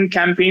are certain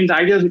campaigns,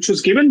 ideas which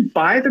was given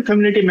by the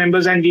community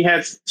members, and we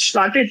have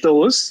started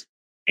those,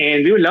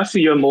 and we would love to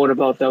hear more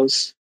about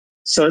those.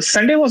 So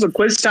Sunday was a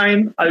quiz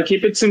time. I'll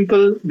keep it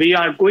simple. We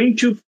are going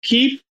to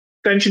keep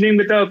continuing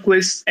with our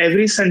quiz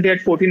every Sunday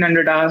at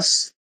 1400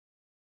 hours.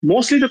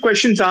 Mostly the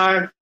questions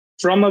are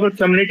from our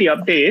community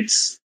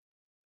updates.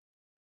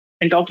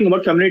 And talking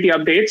about community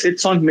updates,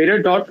 it's on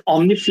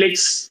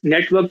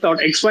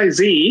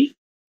mirror.omniflixnetwork.xyz.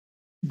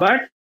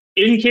 But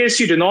in case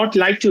you do not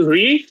like to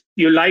read,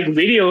 you like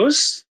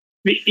videos,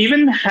 we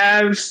even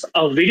have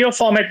a video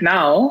format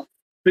now,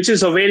 which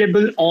is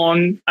available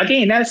on,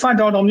 again,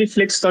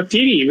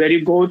 alpha.omniflix.tv, where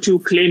you go to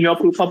claim your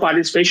proof of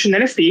participation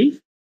NFT.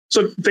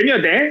 So when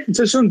you're there,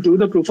 just don't do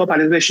the proof of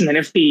participation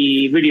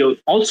NFT video.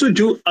 Also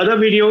do other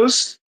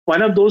videos.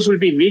 One of those will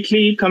be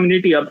weekly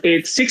community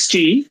update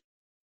 60.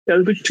 There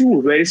will be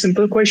 2 very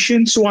simple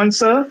questions to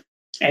answer,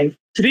 and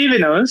 3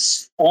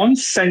 winners on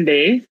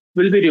Sunday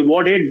will be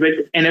rewarded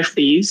with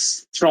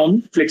NFTs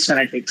from Flix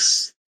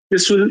Fanatics.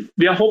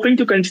 We are hoping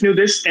to continue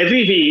this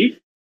every week.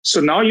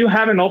 So now you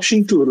have an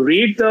option to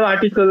read the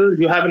article,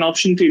 you have an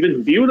option to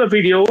even view the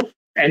video,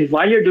 and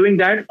while you're doing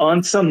that,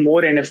 earn some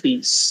more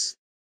NFTs.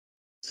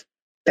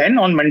 Then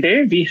on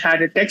Monday, we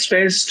had a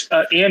text-based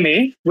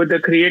AMA with the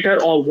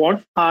creator of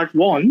What Art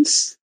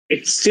Wants.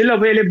 It's still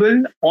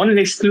available on an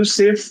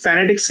exclusive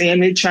Fanatics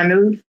AMA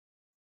channel,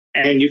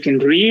 and you can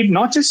read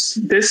not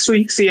just this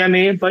week's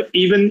AMA, but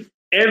even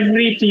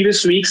every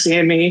previous week's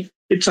AMA.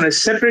 It's on a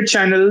separate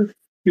channel.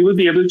 You will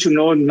be able to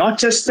know not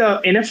just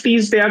the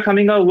NFTs they are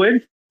coming out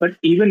with, but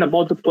even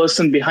about the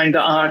person behind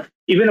the art,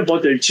 even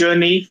about their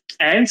journey,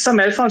 and some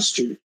alphas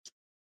too.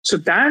 So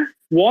that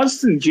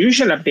was the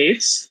usual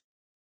updates.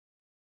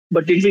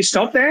 But did we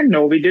stop there?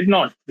 No, we did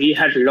not. We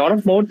had a lot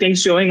of more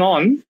things going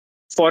on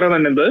for our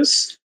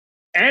members.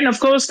 And of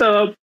course,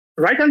 the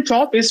right on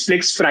top is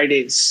Flix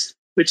Fridays,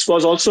 which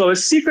was also a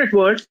secret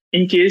word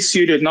in case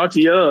you did not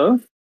hear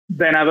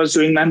when I was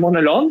doing my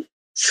monologue.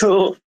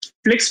 So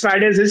Flix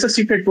Fridays is a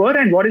secret word.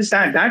 And what is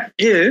that? That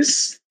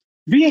is,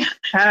 we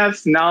have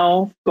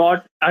now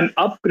got an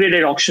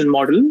upgraded auction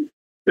model.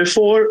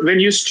 Before, when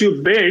you used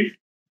to bid,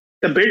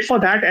 the bid for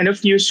that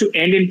NFT used to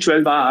end in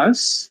 12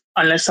 hours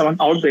unless someone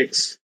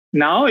outbids.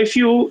 Now, if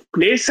you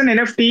place an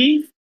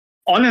NFT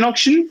on an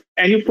auction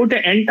and you put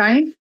an end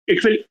time,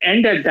 it will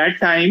end at that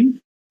time,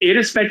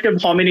 irrespective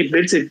of how many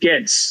bids it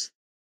gets.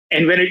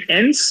 And when it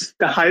ends,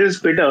 the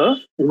highest bidder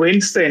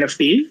wins the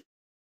NFT.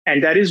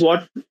 And that is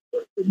what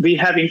we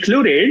have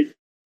included.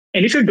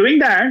 And if you're doing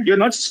that, you're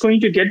not just going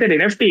to get that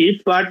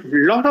NFT, but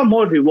a lot of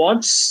more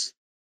rewards.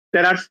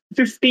 There are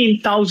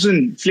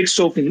 15,000 Flix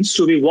tokens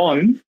to be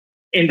won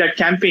in that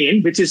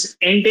campaign, which is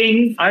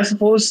ending, I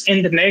suppose,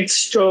 in the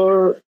next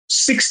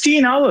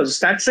 16 hours.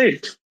 That's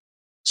it.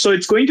 So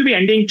it's going to be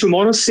ending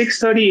tomorrow,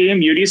 6:30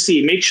 a.m.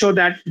 UTC. Make sure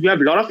that you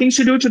have a lot of things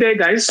to do today,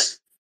 guys.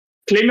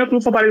 Claim your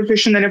proof of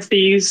participation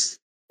NFTs,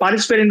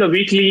 participate in the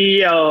weekly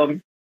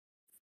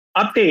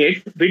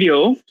update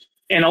video,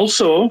 and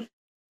also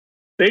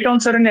bid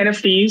on certain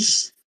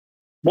NFTs.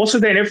 Most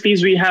of the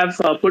NFTs we have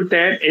put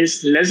there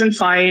is less than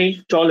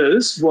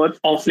 $5 worth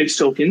of Flix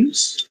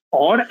tokens,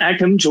 or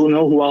Atom,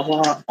 Juno,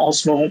 Huahua,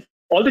 Osmo,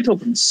 all the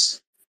tokens.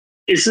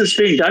 This is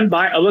being done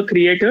by our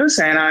creators,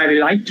 and I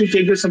like to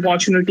take this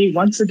opportunity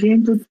once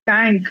again to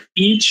thank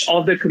each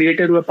of the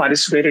creators who have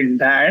participated in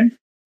that.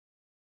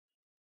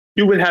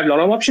 You will have a lot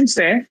of options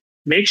there.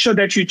 Make sure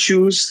that you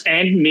choose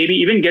and maybe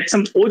even get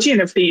some OG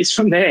NFTs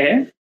from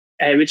there,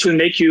 which will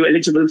make you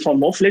eligible for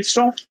more Flix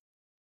drop.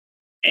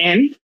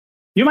 And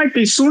you might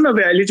be soon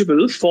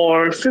eligible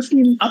for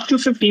up to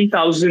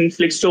 15,000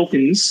 Flix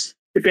tokens,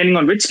 depending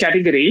on which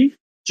category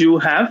you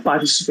have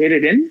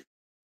participated in.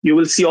 You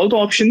will see all the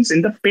options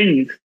in the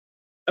pinned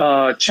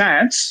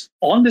chats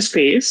on the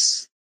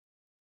space.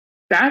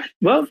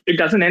 It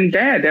doesn't end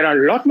there. There are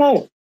a lot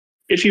more.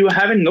 If you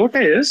haven't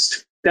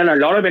noticed, there are a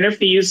lot of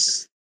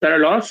NFTs, there are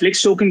a lot of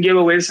Flix token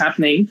giveaways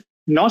happening,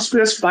 not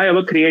just by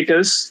our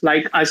creators,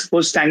 like I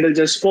suppose Tangle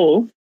just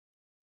spoke,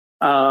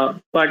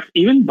 but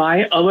even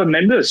by our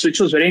members, which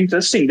was very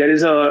interesting. There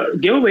is a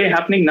giveaway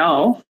happening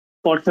now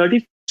for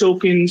 30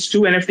 tokens,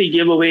 2 NFT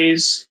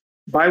giveaways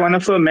by one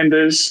of our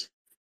members.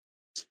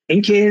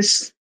 In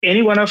case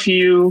any one of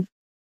you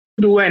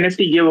do an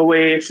NFT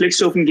giveaway, Flix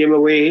token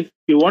giveaway,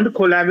 you want to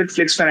collab with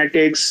Flix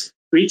Fanatics,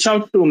 reach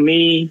out to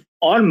me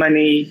or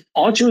Money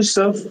or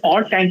Joseph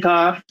or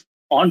Tanka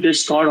on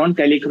Discord, on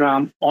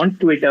Telegram, on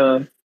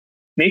Twitter.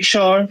 Make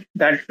sure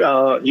that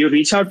you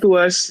reach out to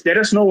us. Let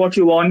us know what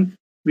you want.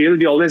 We will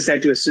be always there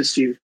to assist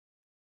you.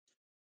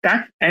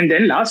 And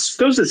then last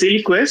goes the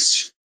Zilly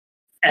Quest.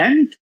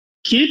 And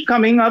keep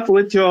coming up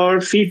with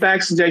your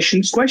feedback,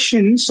 suggestions,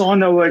 questions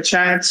on our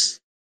chats.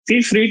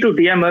 Feel free to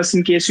DM us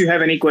in case you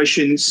have any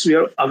questions. We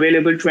are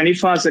available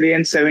 24 hours a day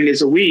and 7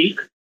 days a week.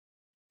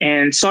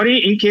 And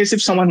sorry in case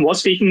if someone was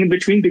speaking in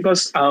between,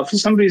 because for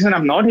some reason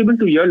I'm not able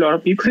to hear a lot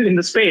of people in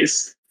the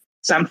space.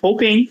 So I'm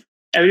hoping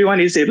everyone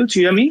is able to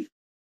hear me.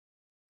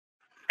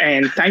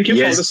 And thank you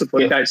for the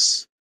support,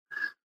 guys.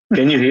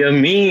 Can you hear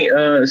me,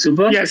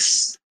 Super?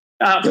 Yes.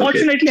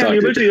 Fortunately, I'm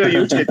able to hear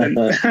you,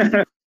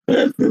 Chetan.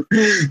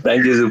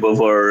 Thank you, Super,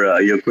 for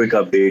your quick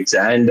updates.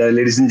 And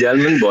ladies and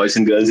gentlemen, boys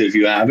and girls, if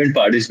you haven't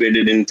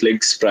participated in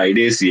Flix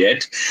Fridays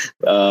yet,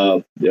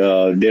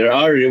 there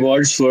are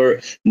rewards for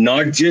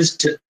not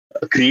just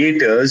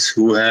creators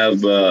who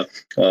have,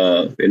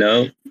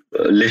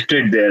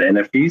 listed their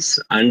NFTs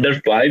under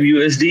 5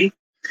 USD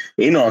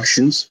in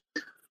auctions,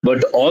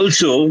 but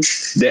also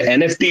the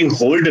NFT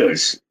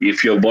holders.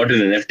 If you've bought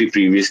an NFT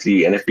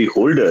previously, NFT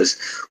holders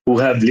who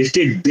have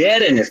listed their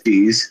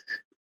NFTs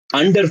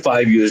under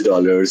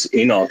 $5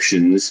 in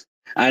auctions,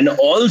 and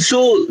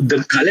also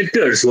the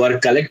collectors who are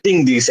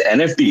collecting these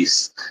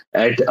NFTs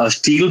at a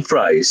steal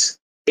price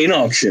in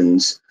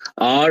auctions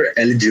are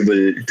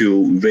eligible to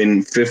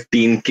win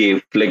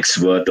 15K Flex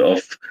worth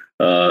of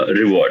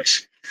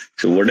rewards.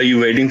 So what are you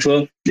waiting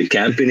for? The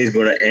campaign is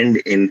going to end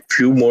in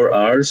few more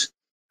hours.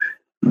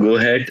 Go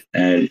ahead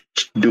and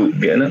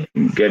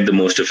get the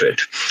most of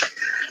it.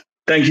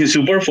 Thank you,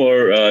 Super,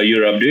 for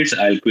your updates.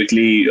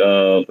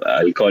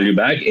 I'll call you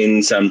back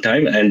in some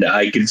time. And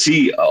I can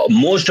see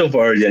most of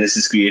our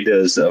Genesis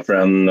creators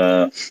from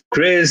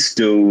Chris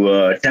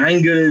to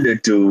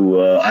Tangled to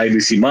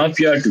IBC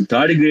Mafia to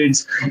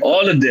Tardigrades,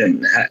 all of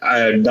them,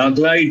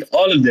 Darklight,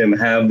 all of them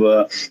have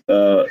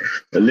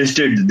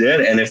listed their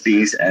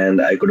NFTs.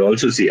 And I could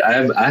also see, I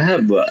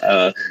have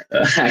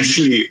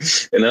actually,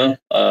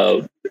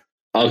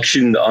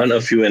 auctioned on a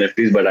few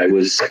NFTs, but I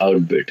was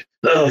outbid.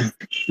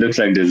 Looks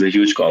like there's a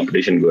huge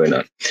competition going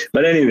on.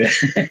 But anyway,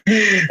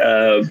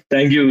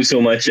 thank you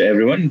so much,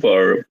 everyone,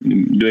 for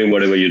doing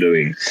whatever you're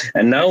doing.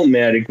 And now,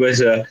 may I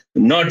request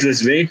Not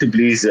Rizwe to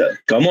please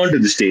come onto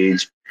the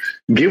stage,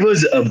 give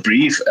us a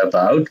brief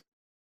about.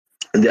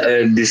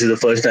 This is the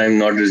first time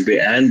Not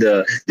Rizwe and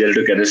the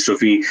Gelato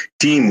Catastrophe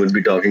team would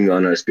be talking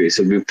on our space.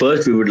 So we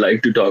would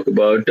like to talk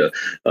about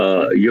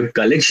your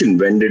collection.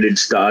 When did it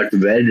start?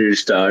 Where did it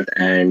start?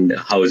 And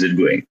how is it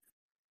going?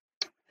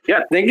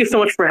 Yeah, thank you so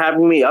much for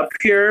having me up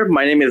here.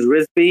 My name is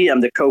Rizvi.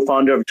 I'm the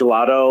co-founder of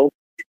Gelato.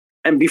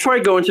 And before I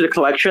go into the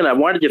collection, I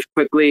want to just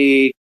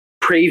quickly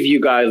praise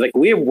you guys. Like,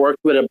 we have worked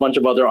with a bunch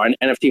of other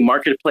NFT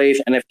marketplace,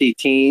 NFT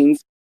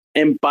teams,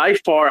 and by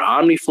far,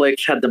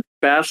 OmniFlix had the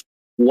best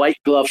white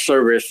glove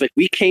service. Like,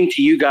 we came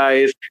to you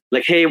guys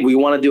like, hey, we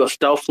want to do a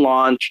stealth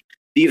launch.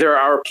 These are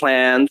our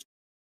plans.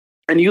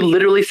 And you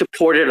literally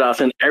supported us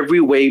in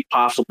every way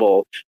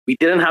possible. We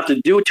didn't have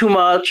to do too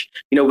much.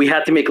 We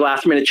had to make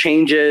last minute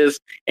changes,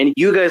 and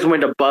you guys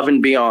went above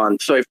and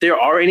beyond. So if there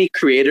are any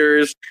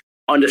creators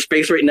on the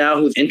space right now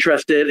who's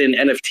interested in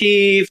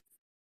NFTs,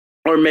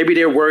 or maybe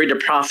they're worried the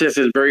process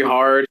is very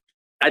hard,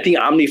 I think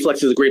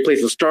OmniFlix is a great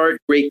place to start.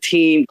 Great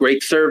team,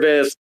 great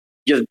service,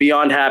 just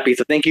beyond happy.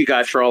 So thank you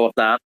guys for all of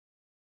that.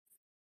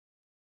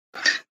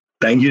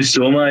 Thank you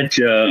so much,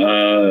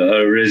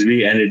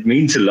 Rizvi, and it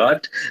means a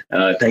lot.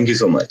 Thank you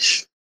so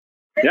much.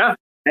 Yeah.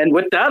 And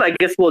with that, I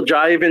guess we'll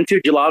dive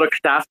into Gelato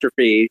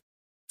Catastrophe.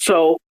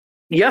 So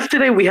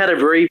yesterday we had a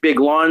very big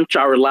launch,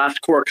 our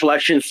last core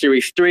collection,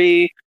 Series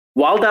 3.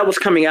 While that was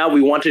coming out,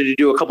 we wanted to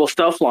do a couple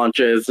stealth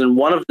launches, and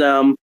one of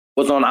them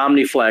was on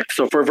OmniFlex.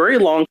 So for a very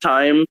long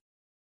time,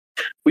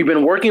 we've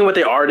been working with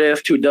the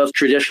artist who does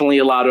traditionally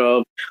a lot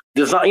of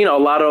design,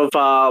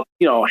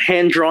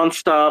 hand-drawn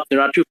stuff. They're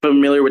not too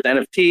familiar with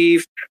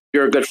NFTs.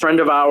 You're a good friend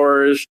of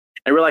ours.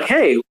 And we're like,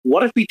 hey,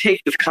 what if we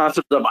take this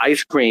concept of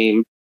ice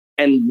cream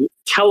and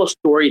tell a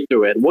story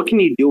through it? What can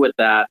you do with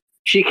that?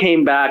 She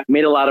came back,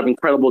 made a lot of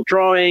incredible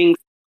drawings.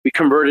 We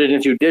converted it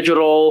into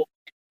digital.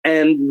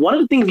 And one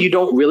of the things you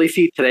don't really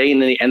see today in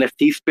the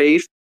NFT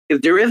space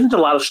is there isn't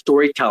a lot of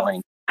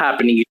storytelling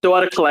happening. You throw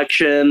out a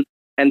collection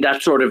and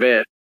that's sort of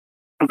it.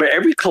 But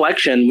every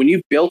collection, when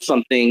you build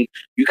something,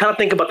 you kind of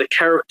think about the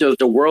characters,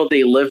 the world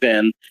they live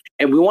in,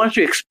 and we want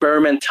to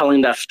experiment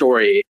telling that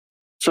story.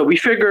 So we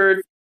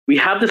figured we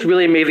have this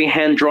really amazing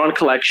hand-drawn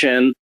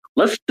collection.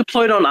 Let's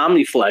deploy it on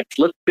OmniFlex.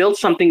 Let's build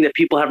something that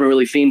people haven't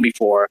really seen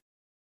before.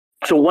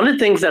 So one of the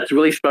things that's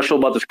really special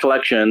about this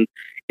collection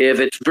is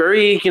it's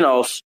very,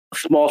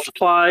 small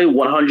supply,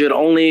 100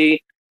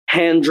 only,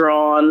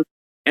 hand-drawn.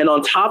 And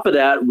on top of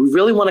that, we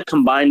really want to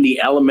combine the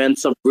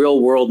elements of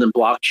real world and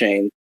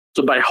blockchain.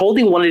 So by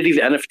holding one of these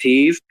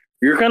NFTs,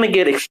 you're going to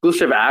get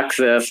exclusive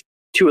access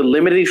to a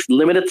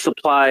limited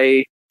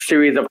supply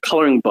series of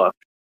coloring books.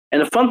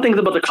 And the fun things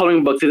about the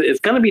coloring books is it's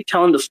going to be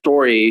telling the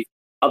story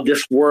of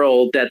this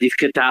world that these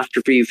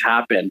catastrophes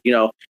happen.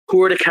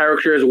 Who are the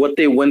characters, what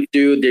they went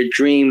through, their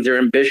dreams, their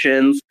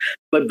ambitions.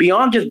 But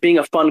beyond just being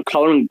a fun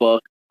coloring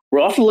book,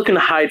 we're also looking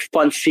to hide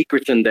fun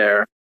secrets in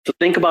there. So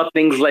think about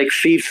things like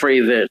seed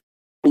phrases,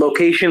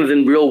 locations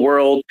in real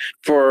world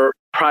for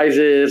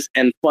prizes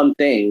and fun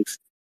things.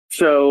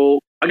 So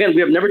again,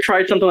 we have never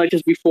tried something like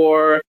this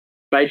before,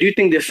 but I do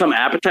think there's some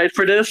appetite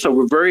for this. So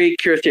we're very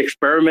curious to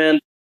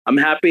experiment. I'm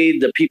happy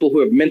the people who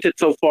have minted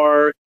so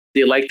far,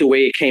 they like the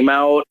way it came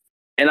out.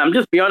 And I'm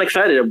just beyond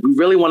excited. We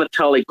really want to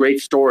tell a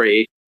great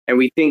story. And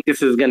we think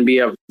this is going to be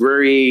a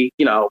very,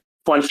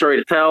 fun story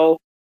to tell,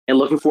 and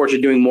looking forward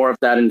to doing more of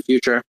that in the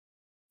future.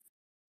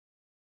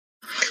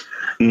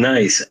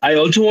 Nice. I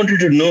also wanted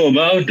to know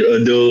about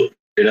the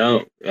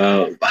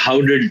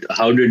how did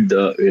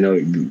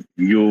the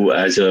you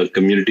as a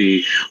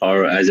community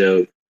or as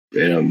a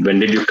when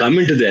did you come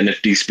into the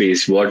NFT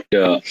space? What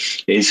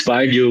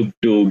inspired you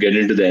to get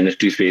into the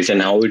NFT space,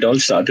 and how it all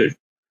started?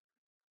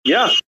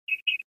 Yeah.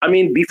 I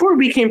mean, before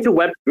we came to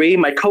Web3,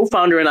 my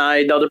co-founder and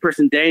I, the other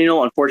person,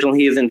 Daniel,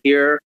 unfortunately he isn't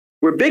here,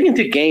 we're big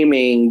into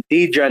gaming,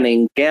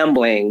 degening,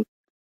 gambling.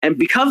 And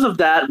because of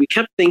that, we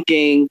kept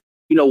thinking,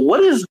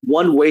 what is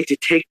one way to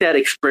take that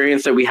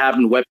experience that we have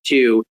in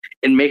Web2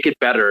 and make it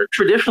better?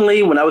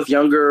 Traditionally, when I was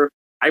younger,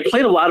 I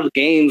played a lot of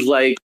games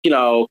like,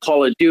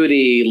 Call of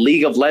Duty,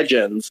 League of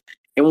Legends.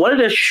 And one of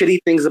the shitty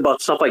things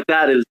about stuff like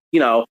that is,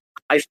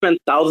 I spent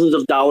thousands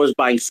of dollars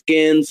buying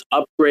skins,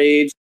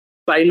 upgrades,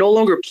 but I no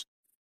longer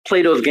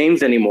play those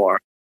games anymore.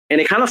 And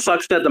it kind of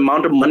sucks that the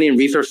amount of money and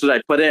resources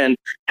I put in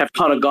have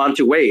kind of gone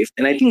to waste.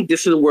 And I think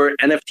this is where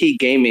NFT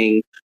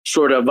gaming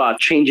sort of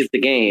changes the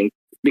game,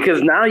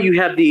 because now you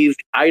have these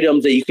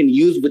items that you can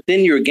use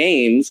within your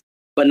games.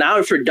 But now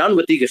if you're done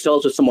with it, you can sell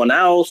it to someone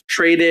else,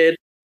 trade it,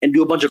 and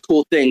do a bunch of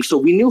cool things. So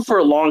we knew for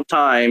a long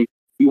time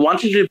we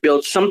wanted to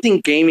build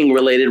something gaming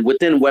related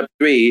within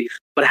Web3,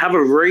 but have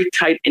a very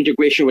tight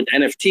integration with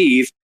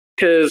NFTs,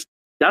 because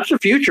that's the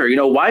future.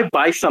 Why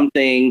buy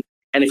something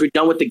and if you're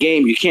done with the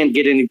game, you can't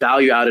get any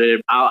value out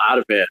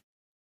of it.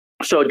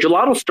 So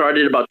Gelato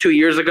started about 2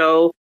 years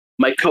ago.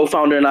 My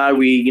co-founder and I,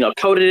 we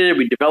coded it,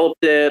 we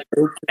developed it,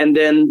 and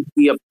then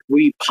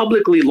we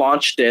publicly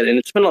launched it, and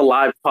it's been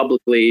alive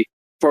publicly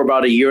for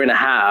about a year and a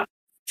half.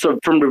 So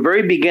from the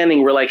very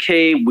beginning, we're like,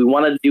 hey, we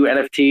want to do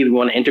NFTs, we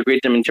want to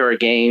integrate them into our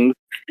games,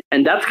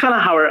 and that's kind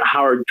of how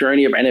our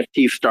journey of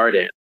NFTs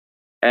started.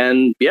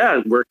 And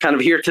yeah, we're kind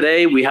of here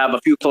today. We have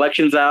a few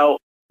collections out.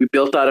 We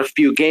built out a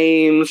few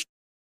games.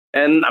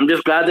 And I'm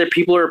just glad that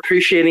people are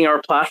appreciating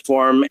our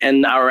platform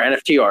and our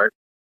NFT art.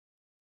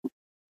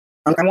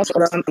 I'm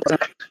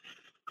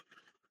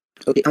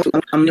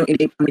new in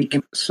the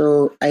game,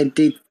 so I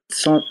did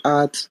some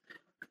art.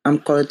 I'm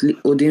currently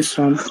holding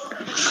some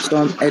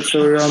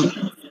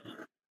Ethereum,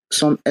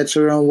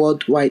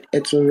 worldwide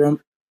Ethereum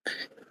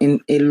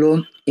in a loan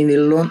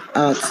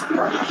art.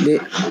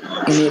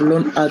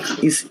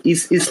 Is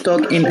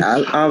stuck in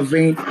a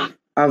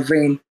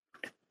vein.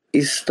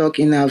 Is stuck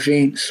in a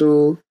vein.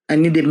 So I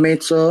need a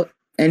mentor.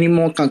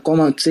 Anyone can come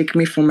and take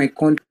me from my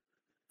country.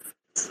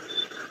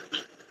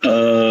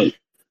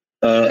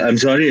 I'm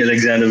sorry,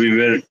 Alexander. We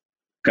were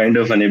kind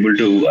of unable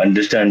to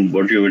understand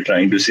what you were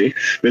trying to say.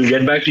 We'll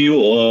get back to you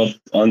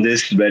on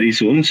this very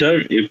soon,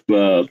 sir.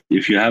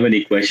 If you have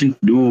any questions,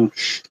 do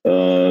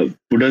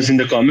put us in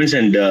the comments,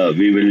 and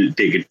we will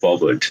take it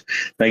forward.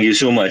 Thank you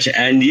so much.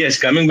 And yes,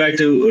 coming back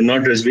to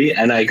Not Raspberry,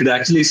 and I could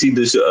actually see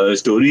the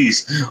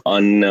stories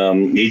on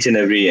each and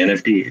every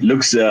NFT.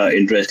 Looks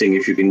interesting.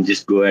 If you can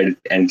just go ahead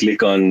and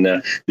click on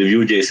the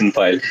view JSON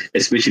file,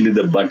 especially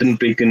the butter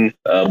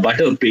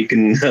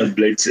bacon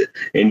blitz.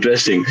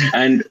 Interesting.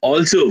 And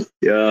also,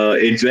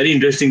 it's very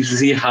interesting to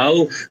see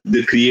how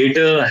the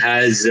creator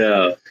has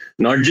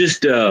not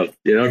just told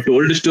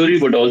the story,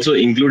 but also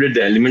included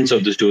the elements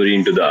of the story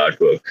into the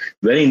artwork.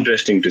 Very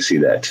interesting to see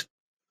that.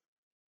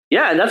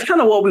 Yeah, and that's kind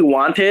of what we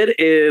wanted.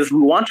 Is we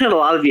wanted a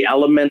lot of the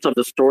elements of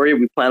the story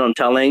we plan on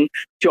telling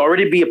to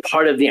already be a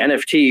part of the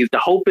NFTs. The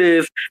hope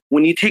is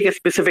when you take a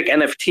specific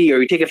NFT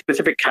or you take a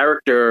specific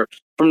character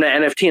from the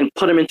NFT and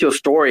put them into a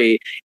story,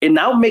 it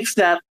now makes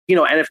that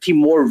NFT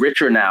more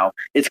richer. Now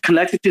it's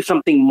connected to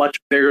something much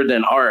bigger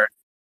than art.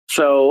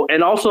 So,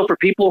 and also for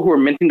people who are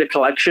minting the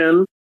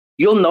collection,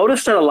 you'll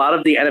notice that a lot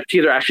of the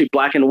NFTs are actually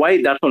black and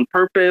white. That's on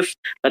purpose.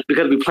 That's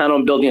because we plan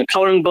on building a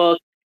coloring book.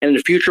 And in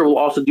the future, we'll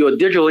also do a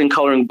digital ink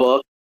coloring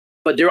book.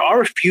 But there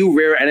are a few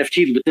rare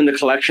NFTs within the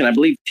collection, I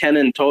believe 10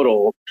 in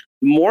total.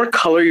 The more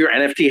color your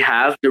NFT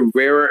has, the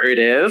rarer it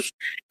is.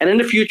 And in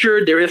the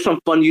future, there is some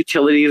fun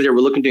utilities that we're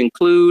looking to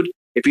include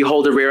if you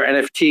hold a rare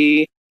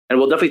NFT. And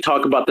we'll definitely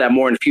talk about that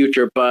more in the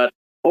future. But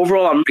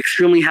overall, I'm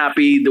extremely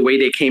happy the way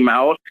they came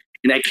out.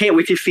 And I can't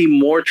wait to see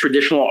more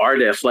traditional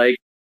artists. Like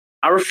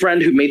our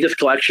friend who made this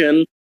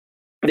collection,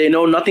 they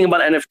know nothing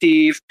about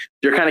NFTs.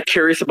 They're kind of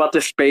curious about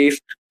this space,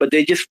 but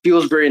they just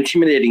feels very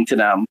intimidating to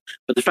them.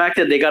 But the fact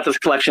that they got this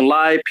collection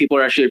live, people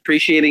are actually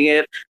appreciating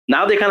it.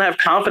 Now they kind of have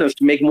confidence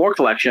to make more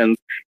collections.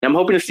 And I'm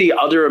hoping to see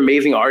other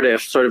amazing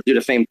artists sort of do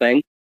the same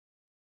thing.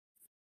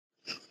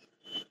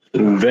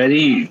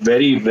 Very,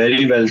 very,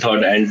 very well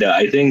thought. And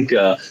I think,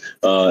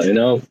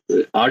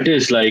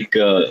 artists like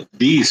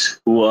these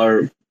who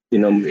are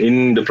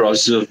in the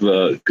process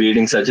of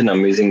creating such an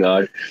amazing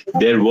art,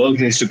 their work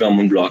needs to come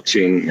on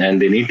blockchain,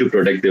 and they need to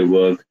protect their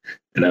work.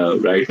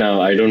 Right now,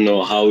 I don't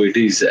know how it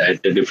is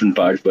at the different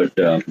parts, but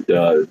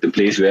the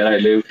place where I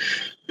live,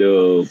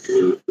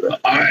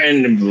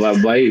 and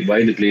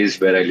why the place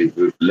where I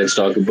live. Let's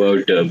talk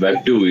about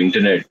Web2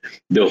 internet.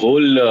 The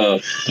whole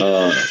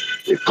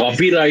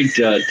copyright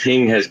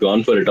thing has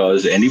gone for a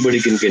toss. Anybody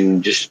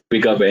can just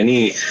pick up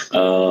any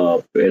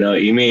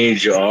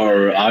image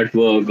or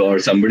artwork or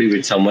somebody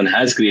which someone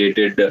has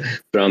created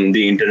from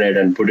the internet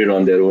and put it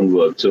on their own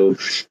work. So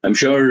I'm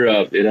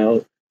sure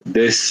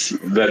this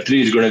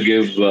Web3 is going to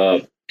give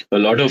a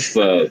lot of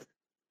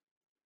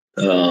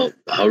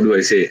how do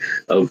I say,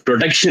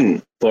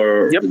 protection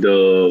for Yep.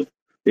 the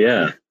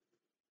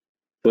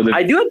for the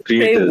I do have to say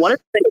creators. one of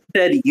the things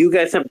that you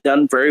guys have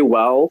done very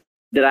well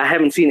that I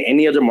haven't seen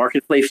any other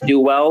marketplace do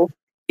well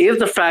is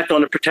the fact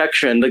on the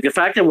protection. Like the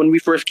fact that when we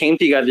first came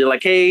to you guys, you're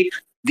like, hey,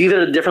 these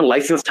are the different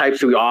license types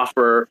that we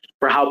offer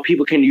for how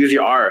people can use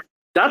your art.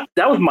 That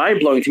was mind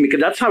blowing to me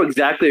because that's how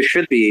exactly it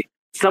should be.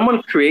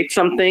 Someone creates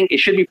something, it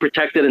should be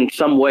protected in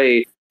some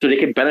way so they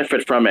can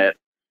benefit from it.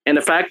 And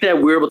the fact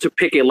that we're able to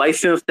pick a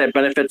license that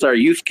benefits our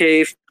use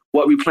case,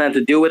 what we plan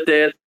to do with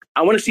it.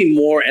 I want to see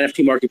more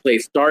NFT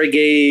marketplace.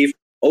 Stargaze,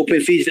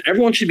 OpenSea,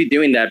 everyone should be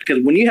doing that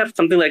because when you have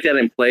something like that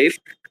in place,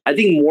 I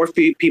think more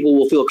people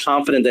will feel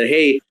confident that,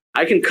 hey,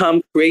 I can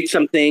come create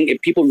something. If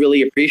people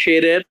really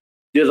appreciate it,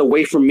 there's a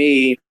way for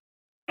me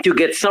to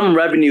get some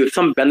revenue,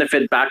 some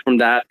benefit back from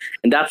that.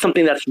 And that's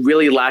something that's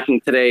really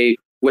lacking today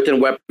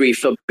within Web3.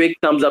 So big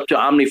thumbs up to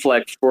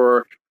OmniFlix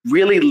for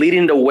really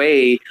leading the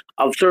way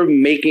of sort of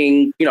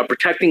making,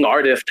 protecting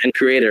artists and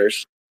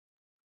creators.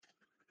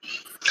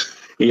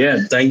 Yeah,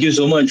 thank you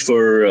so much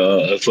for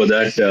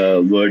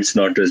that words,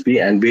 not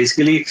Rasby. And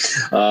basically,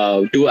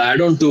 to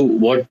add on to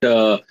what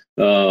the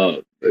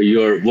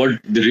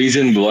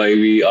reason why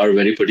we are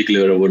very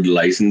particular about the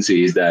license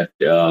is that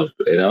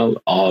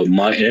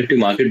my NFT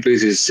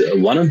marketplace is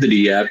one of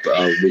the app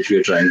which we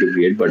are trying to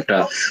create. But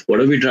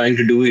what are we trying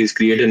to do is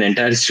create an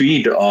entire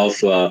suite of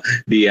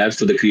the apps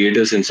for the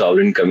creators and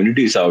sovereign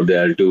communities out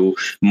there to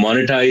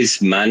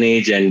monetize,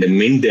 manage, and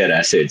mint their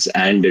assets.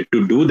 And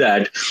to do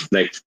that,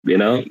 like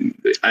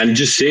I'm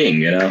just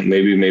saying,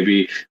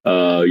 maybe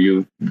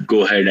you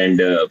go ahead and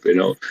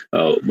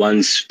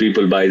once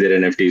people buy their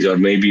NFTs, or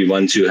maybe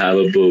once you have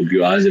a book,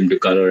 you ask them to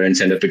color and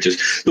send up pictures.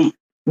 So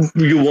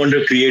you want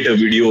to create a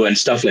video and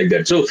stuff like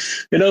that. So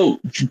to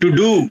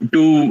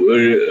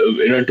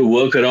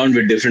work around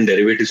with different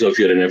derivatives of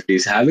your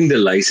NFTs, having the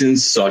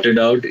license sorted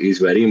out is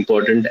very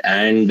important,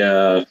 and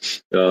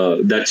that's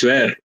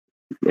where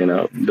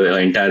the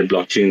entire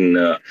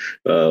blockchain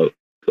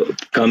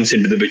comes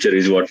into the picture,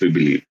 is what we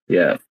believe.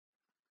 Yeah.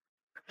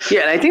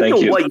 Yeah, and I think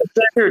Thank you. what you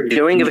guys are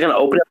doing is going to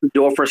open up the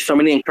door for so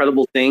many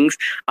incredible things.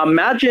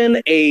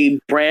 Imagine a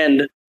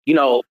brand,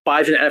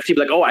 buys an NFT,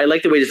 like, oh, I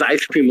like the way this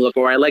ice cream look,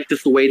 or I like the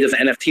way this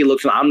NFT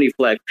looks on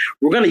OmniFlix.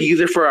 We're going to use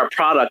it for our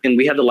product, and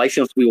we have the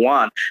license we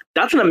want.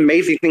 That's an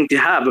amazing thing to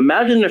have.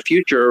 Imagine in the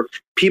future,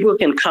 people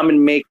can come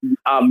and make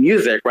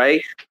music,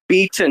 right?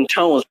 Beats and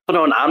tones, put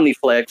on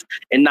OmniFlix,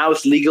 and now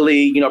it's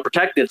legally,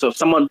 protected. So if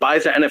someone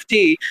buys an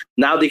NFT,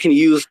 now they can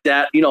use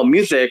that,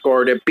 music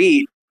or the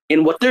beat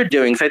in what they're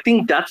doing. So I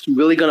think that's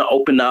really going to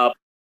open up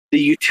the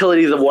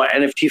utilities of what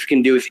NFTs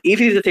can do. It's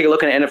easy to take a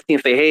look at an NFT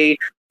and say, hey,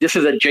 this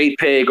is a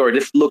JPEG or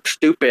this looks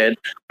stupid,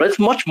 but it's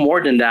much more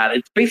than that.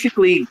 It's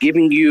basically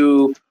giving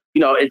you,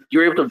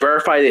 you're able to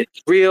verify that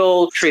it's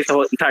real, trace the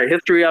whole entire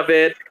history of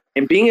it,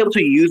 and being able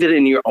to use it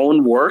in your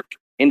own work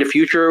in the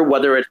future,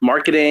 whether it's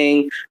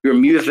marketing, your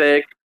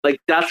music, like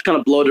that's going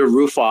to blow the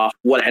roof off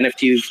what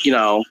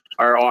NFTs,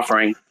 are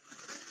offering.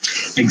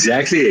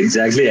 Exactly,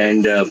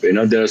 and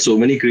there are so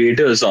many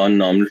creators on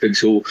OmniFlix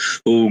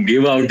who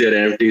give out their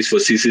NFTs for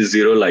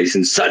CC0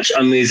 license. Such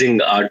amazing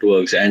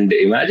artworks, and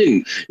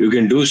imagine you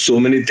can do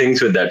so many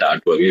things with that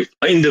artwork. If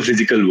in the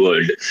physical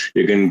world,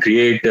 you can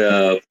create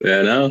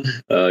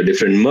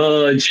different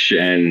merch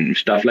and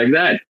stuff like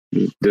that.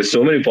 There's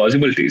so many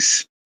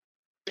possibilities.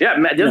 Yeah,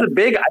 there's a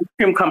big ice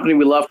cream company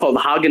we love called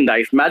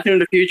Haagen-Dazs. Imagine in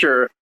the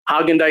future,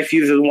 Haagen-Dazs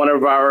uses one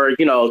of our,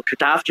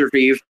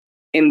 catastrophes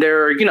in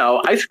their,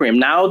 ice cream.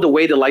 Now the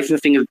way the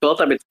licensing is built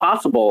up, it's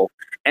possible.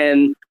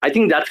 And I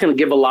think that's going to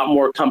give a lot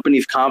more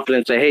companies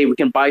confidence that, hey, we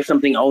can buy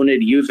something, own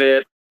it, use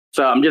it.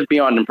 So I'm just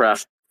beyond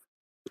impressed.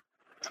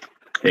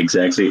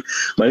 Exactly.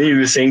 Mani, you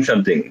were saying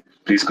something.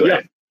 Please go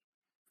ahead.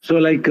 So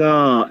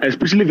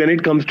especially when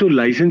it comes to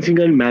licensing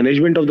and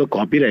management of the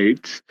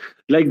copyrights,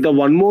 like the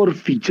one more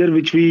feature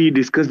which we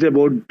discussed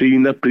about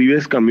in the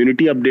previous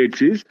community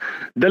updates is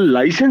the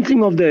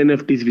licensing of the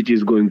NFTs which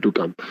is going to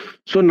come.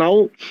 So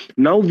now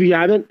we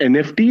have an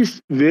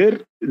NFTs where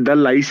the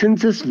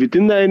licenses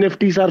within the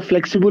NFTs are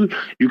flexible.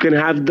 You can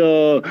have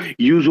the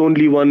use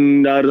only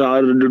one or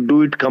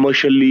do it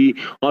commercially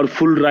or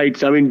full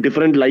rights. I mean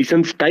different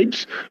license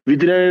types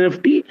within an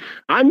NFT,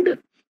 and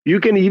you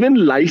can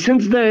even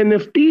license the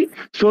NFT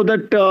so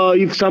that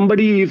if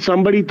somebody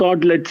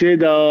thought, let's say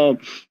the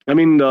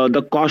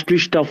costly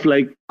stuff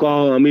like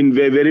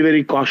very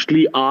very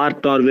costly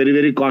art or very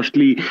very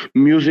costly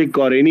music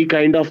or any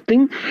kind of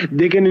thing,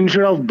 they can,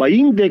 instead of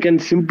buying, they can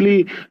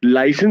simply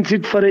license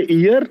it for a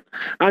year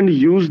and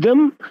use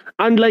them,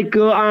 and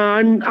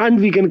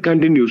and we can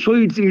continue. So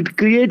it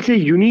creates a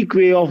unique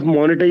way of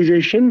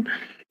monetization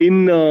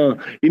in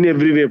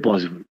every way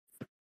possible.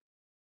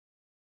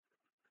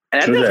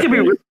 And I think it's going to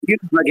be really good.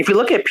 Like if you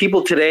look at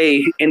people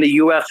today in the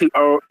U.S. who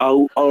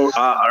own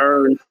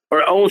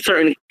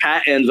certain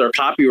patents or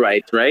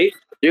copyrights, right?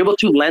 They're able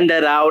to lend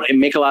that out and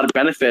make a lot of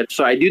benefits.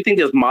 So I do think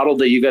this model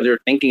that you guys are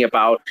thinking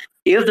about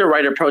is the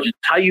right approach. It's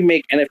how you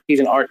make NFTs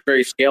and art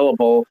very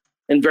scalable.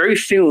 And very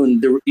soon,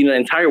 the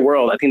entire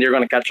world, I think they're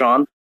going to catch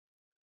on.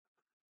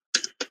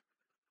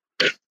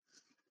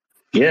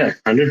 Yeah,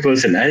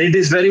 100%, and it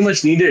is very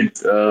much needed.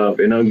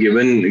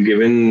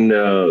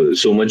 Given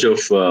so much of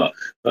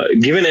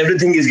given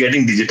everything is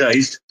getting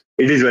digitized,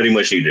 it is very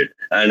much needed,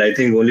 and I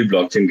think only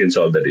blockchain can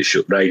solve that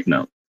issue right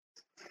now.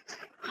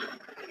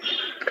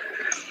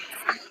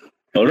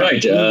 All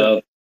right.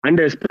 And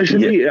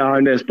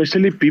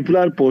especially people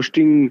are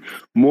posting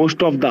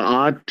most of the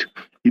art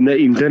in the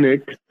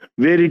internet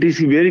where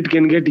it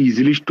can get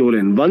easily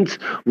stolen. Once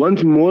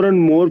more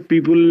and more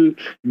people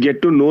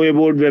get to know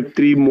about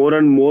Web3, more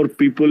and more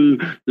people,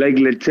 like,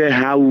 let's say,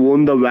 have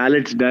owned the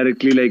wallets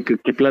directly, like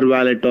Kepler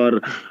wallet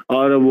or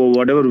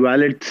whatever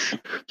wallets.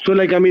 So,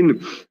 like, I mean,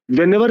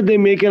 whenever they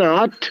make an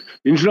art,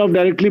 instead of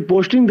directly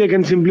posting, they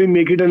can simply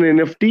make it an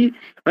NFT.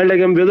 And,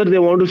 like, whether they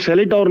want to sell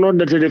it or not,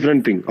 that's a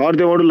different thing, or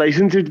they want to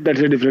license it,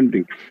 that's a different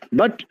thing.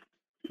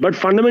 But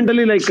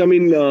fundamentally, like, I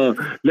mean,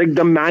 like,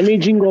 the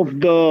managing of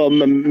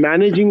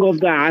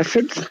the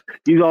assets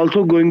is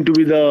also going to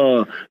be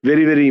the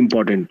very, very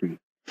important thing.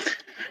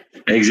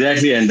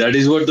 Exactly, and that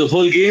is what the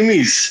whole game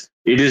is.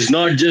 It is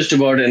not just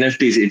about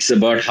NFTs. It's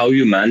about how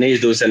you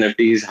manage those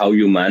NFTs, how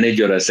you manage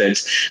your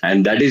assets,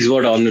 and that is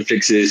what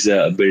OmniFlix is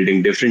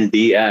building. Different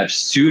D apps,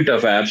 suite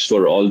of apps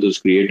for all those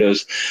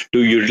creators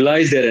to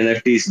utilize their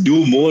NFTs,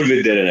 do more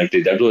with their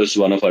NFTs. That was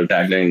one of our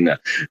tagline: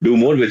 "Do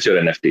more with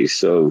your NFTs."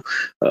 So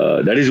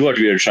that is what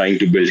we are trying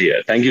to build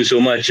here. Thank you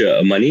so much,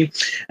 Mani.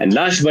 And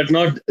last but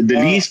not the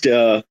least,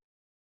 go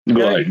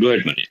ahead,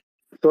 Mani.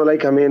 So,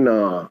 like, I mean,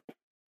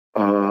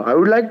 I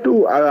would like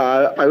to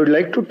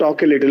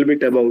talk a little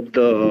bit about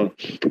the.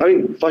 I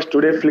mean, first,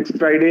 today, Flix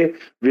Friday,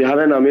 we have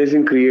an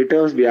amazing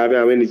creators, we have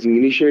amazing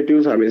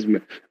initiatives,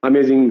 amazing,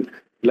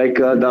 like,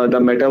 the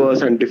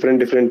metaverse and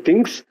different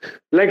things.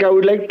 Like, I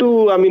would like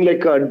to. I mean,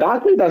 like,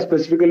 Darknet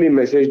specifically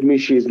messaged me.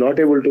 She is not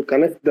able to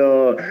connect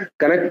to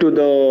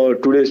the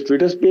today's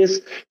Twitter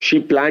space. She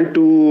planned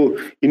to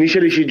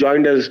initially. She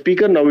joined as a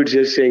speaker. Now it's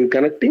just saying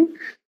connecting.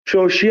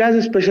 So she has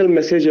a special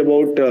message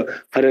about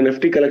her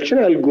NFT collection.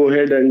 I'll go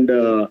ahead and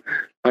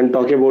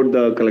talk about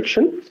the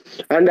collection.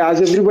 And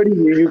as everybody,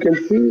 you can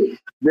see,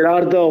 there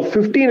are the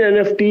 15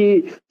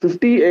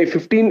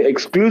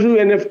 exclusive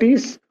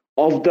NFTs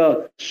of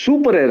the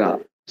super era.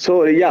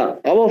 So yeah,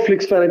 our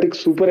Flix Fanatic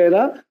super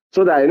era.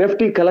 So the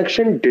NFT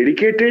collection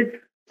dedicated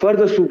for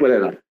the super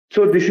era.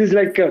 So this is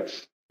like.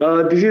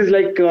 I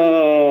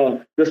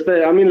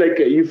mean, like,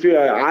 if you,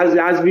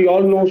 as we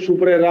all know,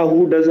 Super Era,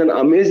 who does an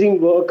amazing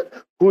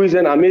work, who is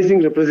an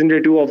amazing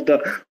representative of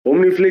the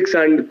OmniFlix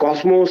and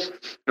Cosmos,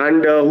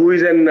 and who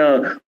is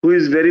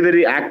very,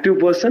 very active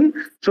person.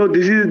 So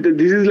this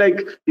is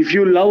like, if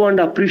you love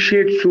and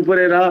appreciate Super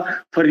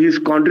Era for his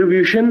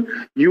contribution,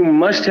 you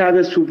must have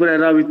a Super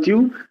Era with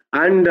you.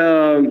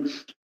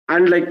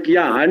 And like,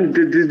 yeah, and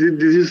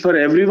this is for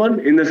everyone,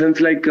 in the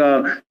sense, like,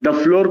 the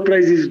floor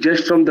price is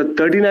just from the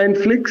 39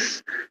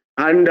 Flix,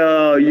 and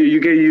you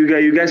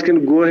guys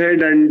can go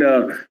ahead and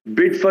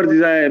bid for the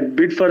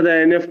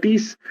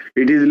NFTs.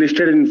 It is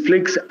listed in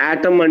Flix,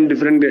 Atom, and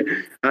different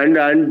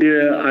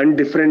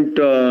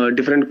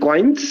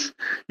coins.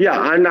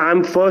 Yeah, and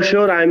I'm for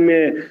sure I'm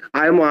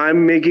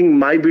making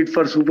my bid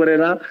for Super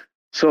Era.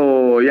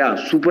 So yeah,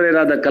 Super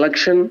Era, the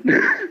collection,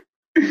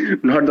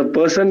 not the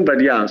person,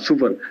 but yeah,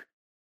 super.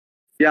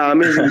 Yeah,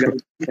 amazing, guys.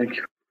 Thank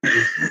you.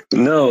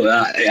 No,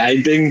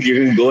 I think you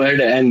can go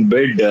ahead and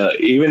bid,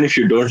 even if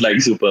you don't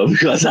like Super,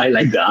 because I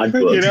like the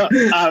artwork.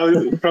 I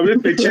will probably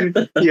pitch in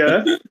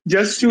here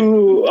just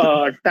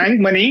to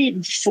thank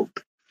Mani.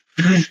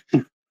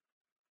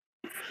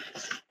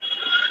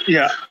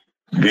 Yeah.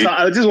 So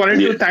I just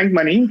wanted to thank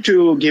Mani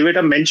to give it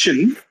a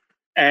mention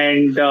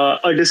and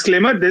a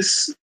disclaimer.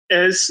 This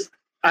is,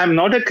 I'm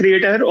not a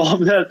creator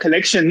of the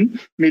collection,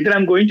 neither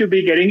I'm going to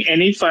be getting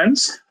any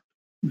funds.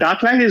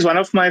 Darklight is one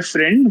of my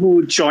friend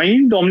who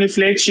joined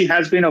OmniFlix. She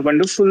has been a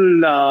wonderful,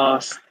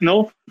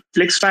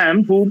 Flix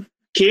fan who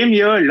came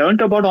here,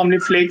 learned about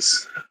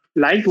OmniFlix,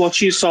 liked what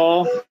she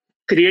saw,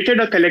 created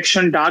a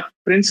collection, Dark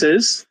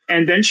Princess,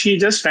 and then she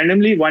just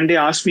randomly one day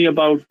asked me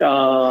about,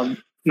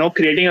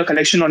 creating a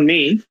collection on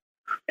me,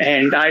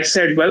 and I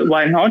said, well,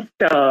 why not?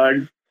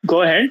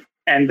 Go ahead,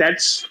 and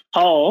that's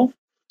how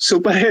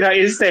Super Era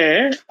is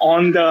there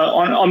on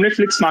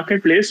OmniFlix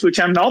Marketplace, which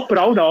I'm now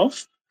proud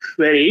of,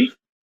 very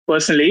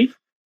personally.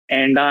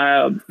 And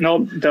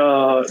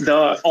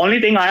the only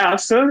thing I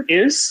asked her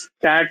is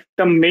that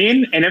the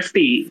main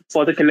NFT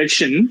for the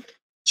collection,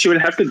 she will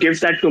have to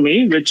give that to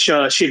me, which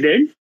she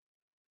did.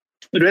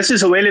 The rest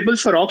is available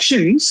for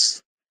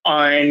auctions.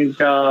 And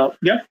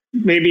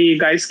maybe you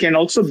guys can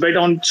also bid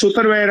on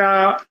Super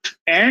Era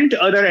and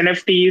other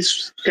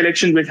NFTs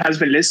collection which has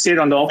been listed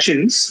on the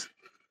auctions.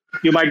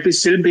 You might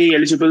still be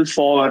eligible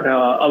for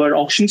our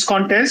auctions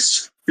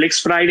contest,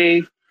 Flix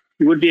Friday.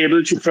 You would be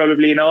able to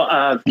probably,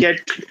 get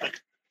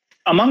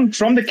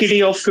from the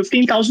kitty of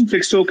 15,000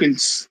 Flix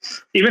tokens.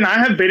 Even I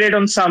have bidded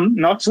on some,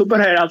 not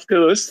Super Era, of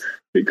course,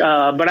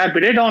 but I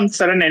bidded on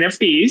certain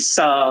NFTs.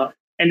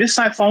 And this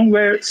I found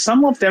where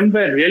some of them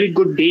were really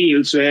good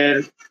deals,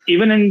 where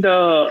even in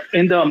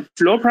the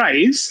floor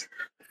price,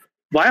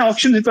 via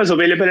auctions, it was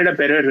available at a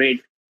better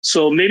rate.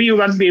 So maybe you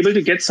might be able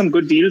to get some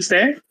good deals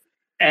there.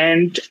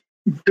 And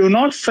do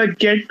not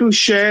forget to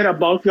share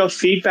about your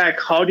feedback.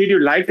 How did you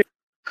like it?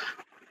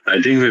 I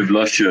think we've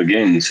lost you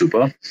again,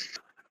 Super.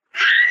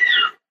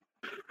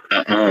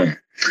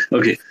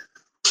 Okay.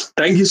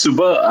 Thank you,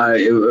 Super.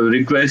 I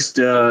request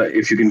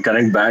if you can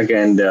connect back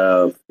and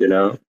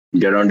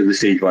get onto the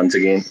stage once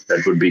again.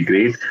 That would be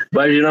great.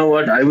 But you know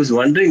what? I was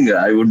wondering.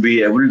 I would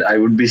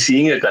be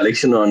seeing a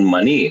collection on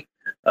money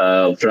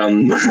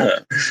from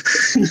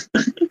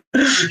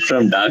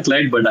from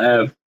Darklight, but I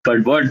have.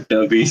 But what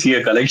we see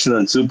a collection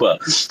on Super.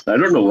 I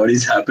don't know what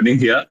is happening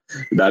here,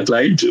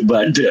 Darklight,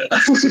 but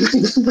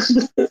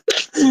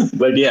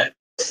but yeah.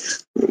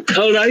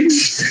 All right.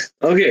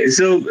 Okay.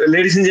 So,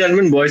 ladies and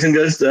gentlemen, boys and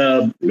girls,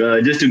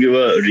 just to give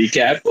a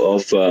recap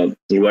of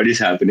what is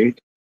happening.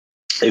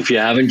 If you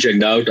haven't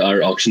checked out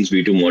our auctions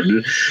V2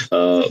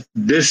 model,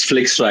 this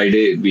Flix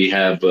Friday we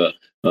have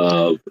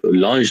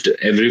launched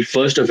every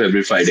first of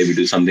every Friday. We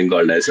do something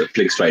called as a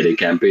Flix Friday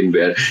campaign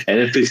where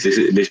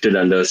NFTs listed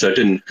under a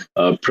certain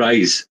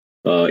price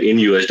in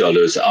US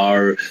dollars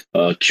are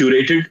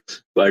curated.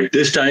 But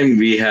this time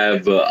we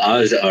have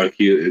asked our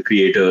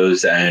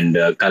creators and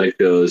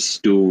collectors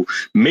to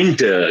mint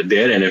their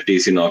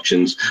NFTs in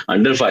auctions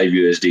under 5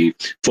 USD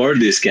for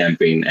this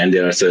campaign, and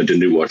there are certain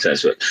rewards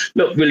as well.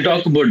 Now, we'll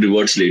talk about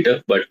rewards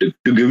later, but to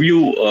give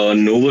you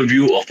an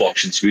overview of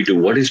auctions V2,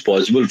 what is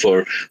possible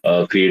for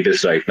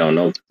creators right now?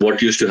 Now, what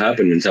used to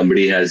happen when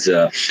somebody has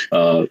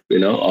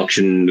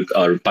auctioned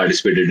or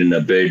participated in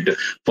a bid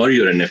for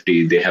your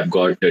NFT, they have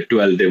got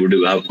 12. They would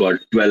have got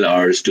 12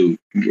 hours to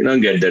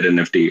get that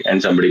NFT,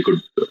 and somebody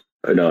could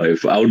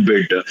if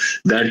outbid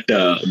that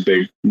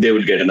bid, they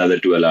would get another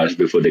 12 hours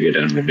before they get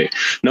an NFT.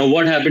 Now,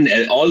 what happened?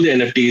 All the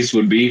NFTs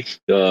would be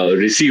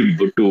received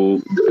to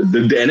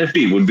the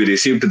NFT would be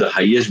received to the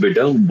highest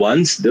bidder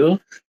once the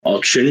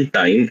auction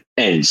time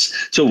ends.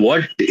 So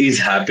what is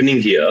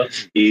happening here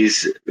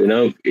is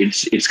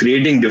it's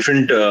creating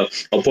different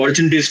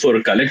opportunities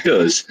for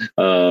collectors.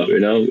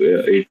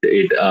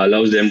 It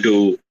allows them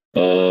to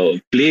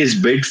place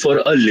bid for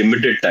a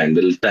limited time.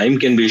 The time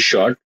can be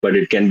short, but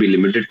it can be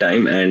limited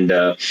time, and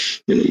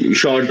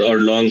short or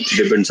long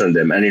depends on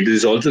them. And it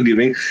is also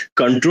giving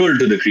control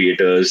to the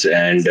creators,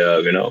 and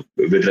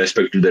with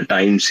respect to the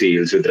time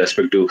sales, with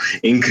respect to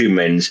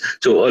increments.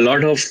 So a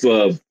lot of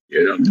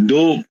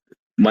though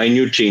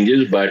minute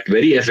changes, but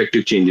very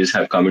effective changes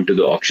have come into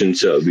the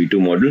auctions V2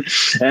 model,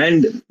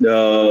 and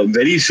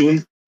very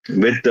soon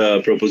with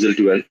proposal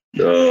 12,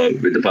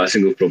 with the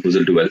passing of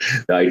proposal 12,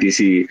 the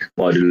ITC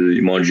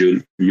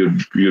module,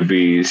 you'd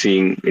be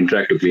seeing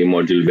interactive claim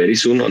module very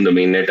soon on the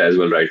mainnet as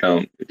well. Right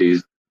now, it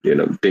is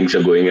things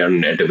are going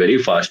on at a very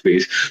fast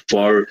pace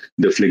for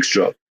the Flix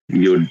drop.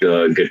 You'd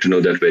get to know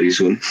that very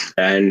soon,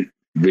 and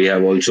we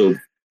have also.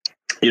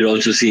 You'd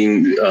also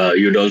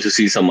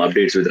see some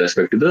updates with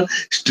respect to the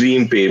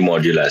stream pay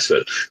module as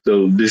well.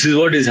 So this is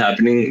what is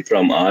happening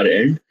from our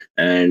end.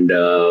 And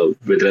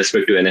with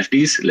respect to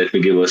NFTs, let me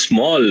give a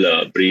small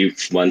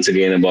brief once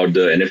again about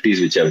the NFTs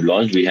which have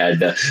launched. We had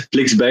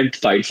FlixBet,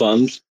 Fight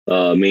Farms,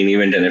 main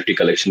event NFT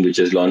collection which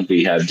has launched.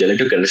 We have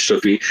Gelato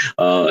Catastrophe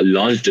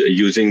launched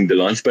using the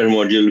Launchpad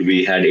module.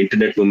 We had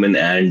Internet Woman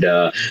and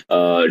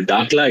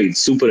Darklight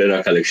Super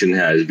Era collection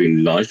has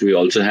been launched. We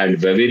also had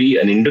Vaveri,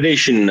 an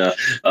Indonesian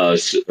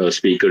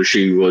speaker.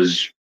 She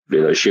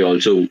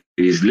also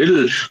is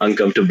little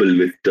uncomfortable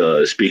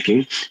with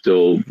speaking,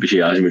 so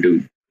she asked me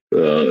to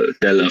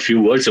tell a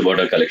few words about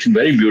her collection.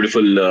 Very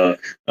beautiful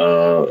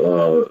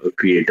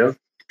creator.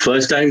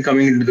 First time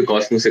coming into the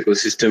Cosmos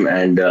ecosystem,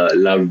 and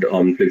loved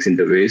OmniFlix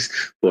interface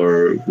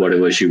for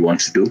whatever she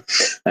wants to do.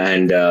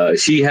 And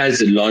she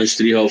has launched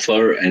 3 of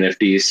her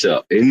NFTs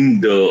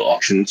in the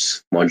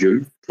auctions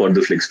module for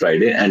the Flix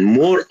Friday, and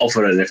more of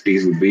our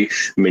NFTs would be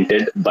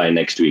minted by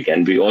next week.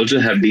 And we also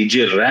have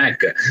DJ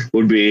Rack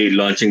would be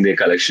launching their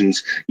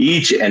collections.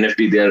 Each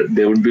NFT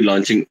they would be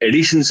launching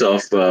editions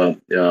of 4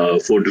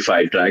 to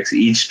 5 tracks.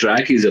 Each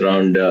track is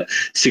around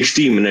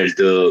 60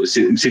 minutes,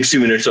 60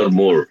 minutes or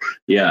more.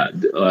 Yeah,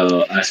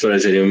 as far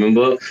as I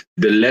remember,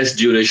 the less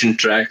duration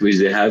track which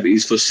they have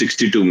is for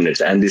 62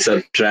 minutes, and these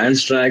are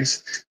trance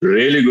tracks,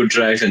 really good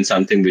tracks, and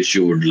something which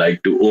you would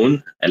like to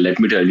own. And let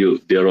me tell you,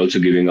 they are also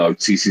giving out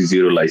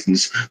CC0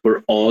 license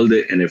for all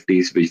the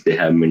NFTs which they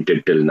have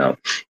minted till now.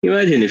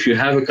 Imagine if you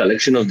have a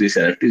collection of these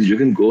NFTs, you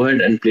can go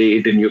ahead and play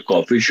it in your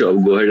coffee shop,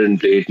 go ahead and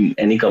play it in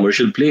any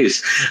commercial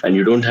place, and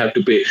you don't have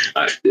to pay.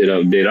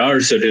 There are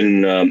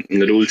certain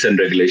rules and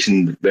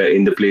regulations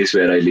in the place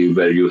where I live,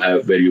 where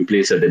you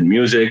play certain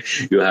music,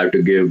 you have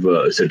to give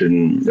a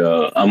certain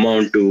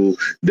amount to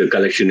the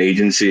collection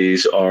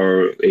agencies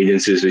or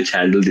agencies which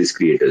handle these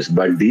creators.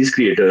 But these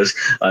creators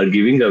are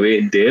giving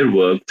away their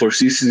work for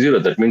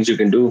CC0. That means you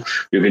can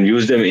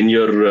use them in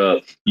your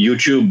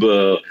YouTube.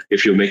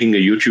 If you're making a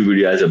YouTube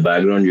video as a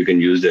background, you can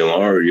use them,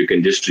 or you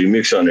can just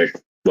remix on it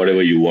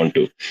whatever you want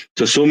to.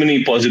 So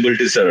many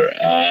possibilities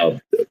are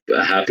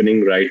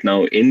happening right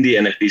now in the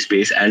NFT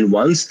space. And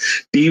once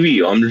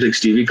OmniFlix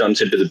TV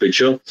comes into the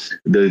picture,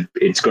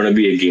 it's going to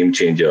be a game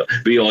changer.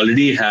 We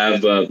already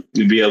have,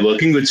 we are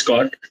working with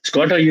Scott.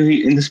 Scott, are you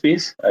in the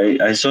space?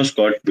 I saw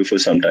Scott before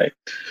some time.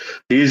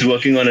 He is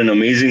working on an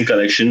amazing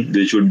collection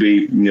which would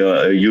be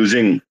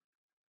using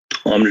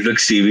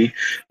OmniFlix TV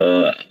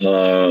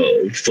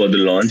for the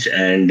launch,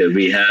 and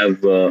we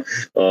have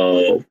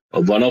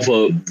one of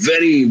a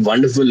very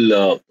wonderful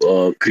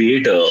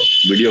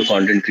video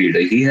content creator.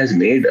 He has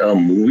made a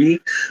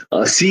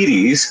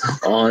series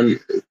on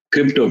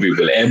crypto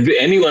people.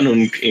 Anyone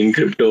in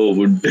crypto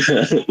would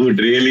would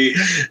really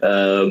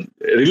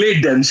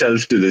relate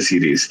themselves to the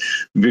series.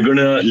 We're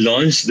gonna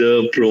launch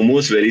the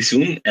promos very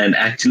soon, and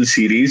actual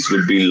series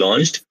will be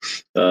launched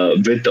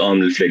with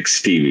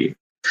OmniFlix TV.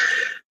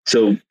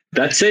 So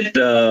that's it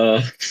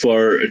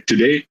for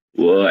today.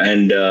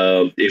 And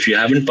if you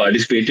haven't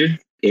participated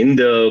in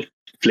the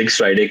Flix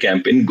Friday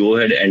campaign, go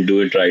ahead and do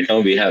it right now.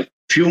 We have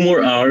few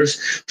more hours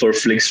for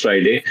Flix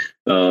Friday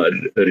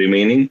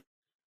remaining.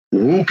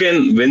 Who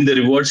can win the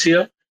rewards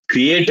here?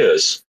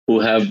 Creators who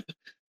have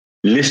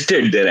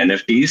listed their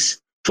NFTs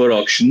for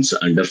auctions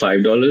under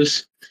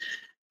 $5.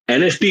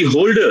 NFT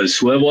holders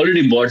who have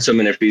already bought some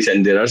NFTs,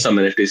 and there are some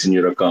NFTs in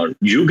your account.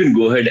 You can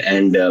go ahead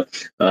and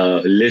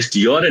list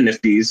your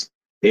NFTs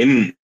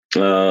in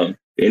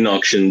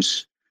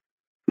auctions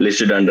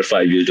listed under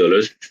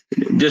 $5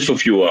 just for a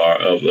few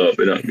hours.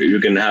 You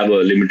can have a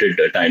limited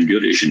time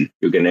duration.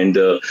 You can end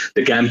the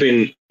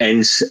campaign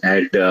ends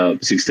at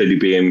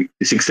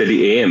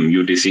 6:30 a.m.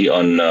 UTC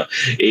on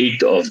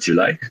 8th of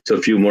July. So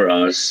a few more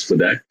hours for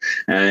that.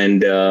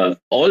 And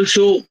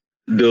also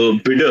the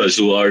bidders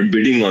who are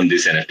bidding on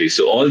this NFT.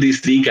 So all these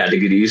three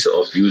categories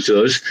of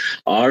users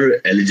are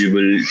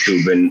eligible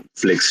to win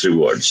Flix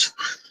rewards.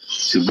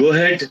 So go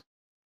ahead,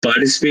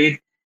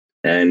 participate,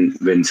 and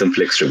win some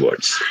Flix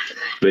rewards.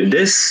 With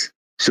this,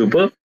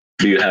 Super,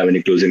 do you have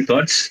any closing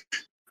thoughts?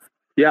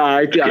 Yeah,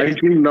 I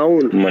think now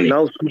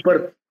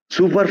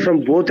Super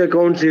from both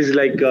accounts is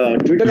like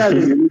Twitter has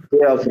a unique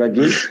way of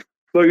rugging.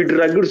 So it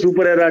rugged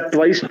Super Era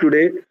twice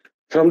today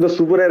from the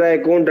Super Era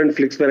account and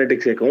Flix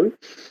Fanatics account.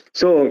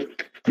 So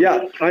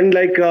yeah, and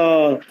like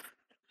I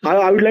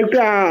would like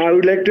to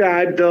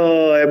add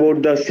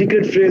about the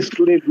secret phrase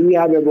today. We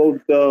have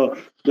about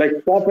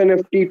like pop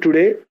NFT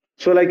today.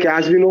 So like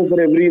as we know, for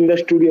every in the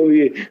studio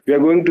we are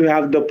going to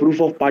have the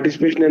proof of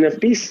participation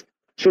NFTs.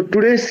 So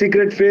today's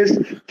secret phrase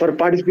for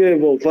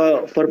participation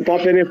for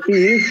pop NFT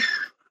is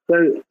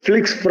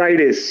Flix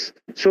Fridays.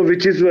 So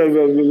which is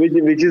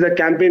a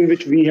campaign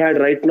which we had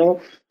right now.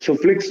 So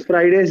Flix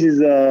Fridays is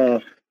a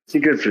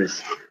secret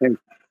phrase.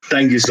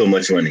 Thank you so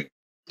much, Mani.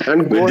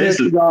 And go ahead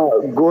to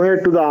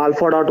the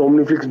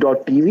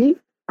alpha.omniflix.tv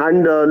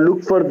and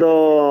look for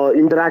the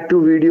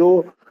interactive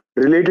video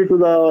related to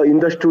the in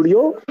the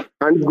studio,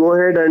 and go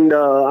ahead and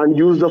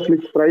use the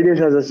Flix Fridays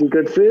as a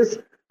secret phrase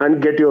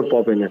and get your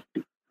pop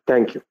NFT.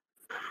 Thank you.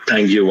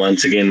 Thank you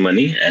once again,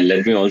 Mani. And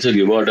let me also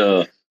give out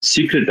a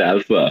secret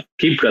alpha.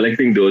 Keep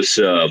collecting those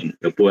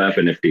POAP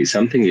NFTs.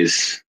 Something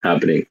is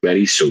happening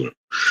very soon.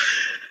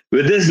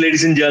 With this,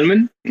 ladies and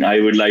gentlemen, I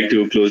would like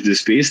to close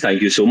this space.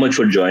 Thank you so much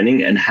for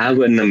joining, and have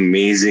an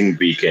amazing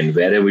weekend.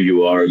 Wherever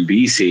you are,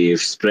 be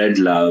safe, spread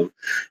love,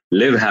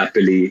 live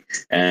happily.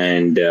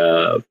 And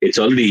it's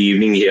already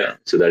evening here.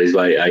 So that is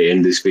why I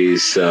end this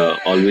space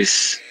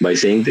always by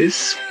saying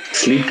this.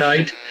 Sleep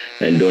tight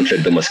and don't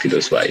let the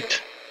mosquitoes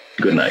bite.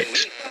 Good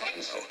night.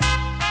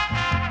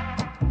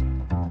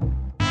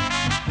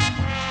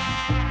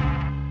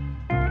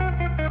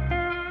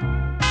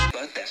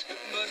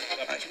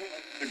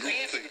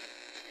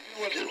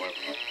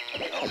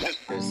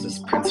 There's this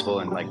principle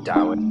in like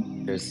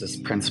Taoism. There's this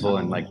principle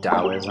in like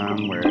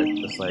Taoism where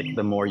it's like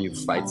the more you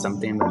fight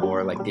something, the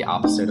more like the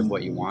opposite of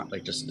what you want,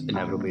 like just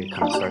inevitably it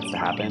kind of starts to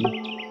happen.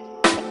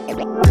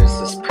 There's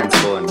this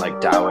principle in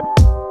like Taoism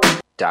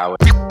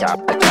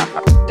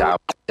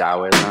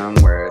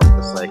where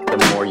it's like the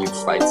more you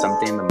fight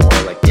something, the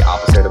more like the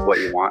opposite of what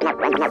you want,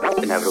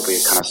 inevitably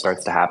it kind of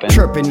starts to happen.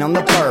 Chirping on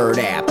the bird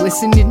app,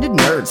 listening to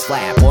nerds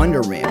slap,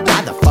 wondering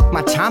why the fuck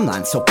my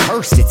timeline's so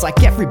cursed. It's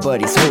like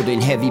everybody's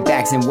holding heavy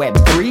bags in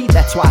Web3.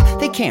 That's why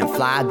they can't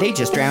fly, they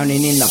just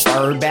drowning in the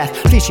bird bath,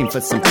 fishing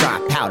for some dry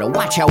powder.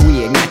 Watch how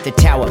we ignite the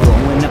tower,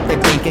 blowing up their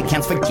bank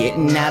accounts,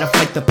 forgetting how to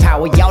fight the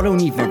power. Y'all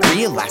don't even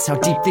realize how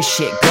deep this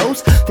shit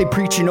goes. They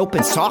preaching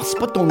open source,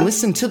 but don't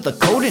listen to the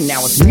code. And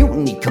now it's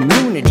mutiny,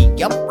 community,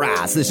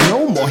 uprise. There's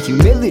no more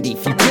humility,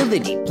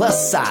 futility,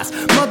 plus size.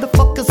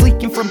 Motherfuckers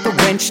leaking from the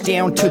wrench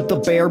down to the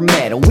bare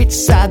metal. Which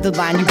side the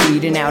line you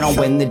bleeding out on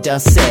when the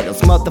dust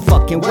settles?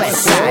 Motherfucking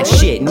west side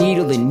shit,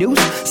 needle and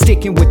noose.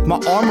 Sticking with my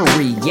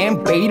armory, and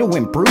Beto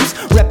and Bruce.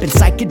 Reppin'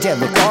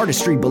 psychedelic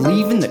artistry,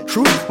 believing the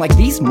truth. Like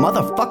these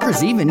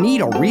motherfuckers even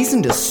need a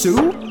reason to sue?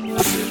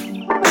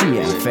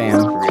 GM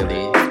fam.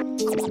 Really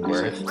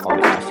worth all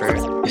the effort?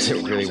 Is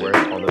it really worth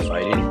all the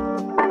fighting?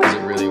 Is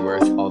it really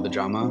worth all the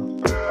drama?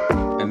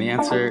 And the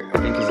answer, I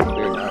think, is a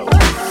clear no.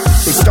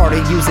 They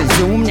started using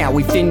Zoom, now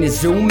we finna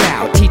zoom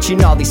out,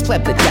 teaching all these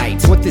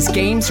plebiscites what this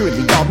game's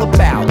really all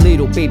about.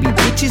 Little baby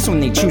bitches when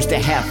they choose to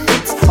have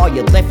fits. All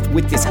you're left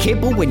with is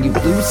kibble when you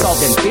lose all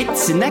them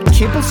bits, and that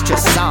kibble's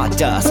just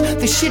sawdust.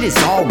 This shit is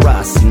all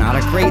rust, not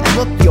a great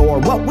look, you're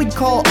what we'd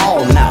call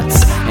all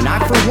nuts. And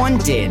I for one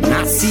did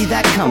not see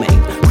that coming.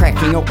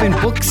 Cracking open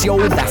books, yo,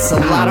 that's a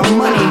lot of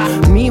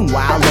money.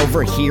 Meanwhile,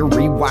 over here,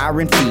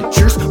 rewiring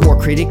features, more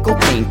critical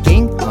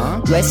thinking,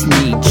 less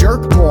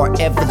knee-jerk, more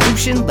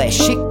evolution, less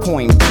shitcoin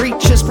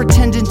preachers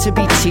pretending to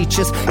be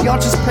teachers. Y'all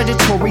just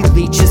predatory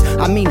leeches.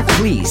 I mean,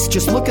 please,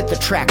 just look at the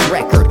track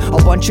record.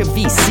 A bunch of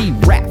VC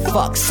rap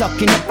fucks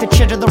sucking up the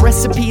cheddar. The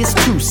recipe is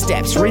 2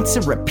 steps, rinse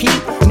and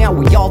repeat. Now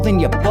we all in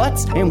your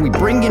butts, and we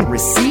bring in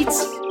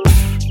receipts.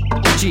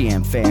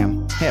 GM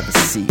fam, have a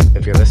seat.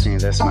 If you're listening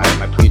to this, my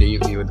plea to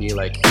you would be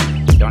like,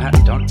 don't have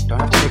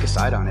to take a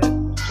side on it.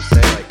 Just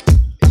say like,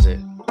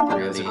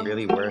 is it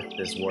really worth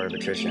this war of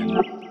attrition?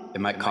 It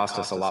might cost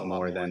us a lot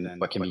more than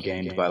what can be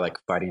gained by like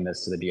fighting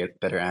this to the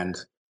bitter end.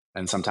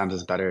 And sometimes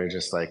it's better to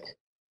just like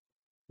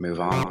move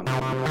on.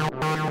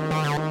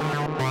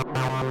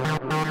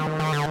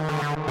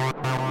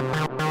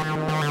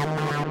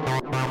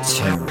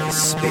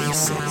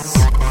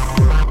 TerraSpaces.